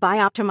 Go to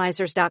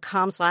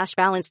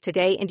bioptimizers.com/balance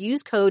today and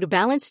use code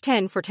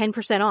BALANCE10 for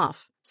 10%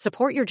 off.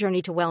 Support your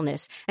journey to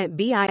wellness at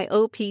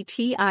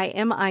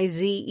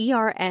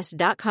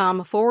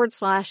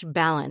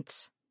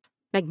bioptimizers.com/balance.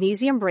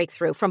 Magnesium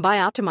Breakthrough from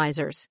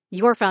Bioptimizers,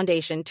 your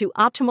foundation to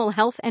optimal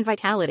health and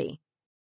vitality.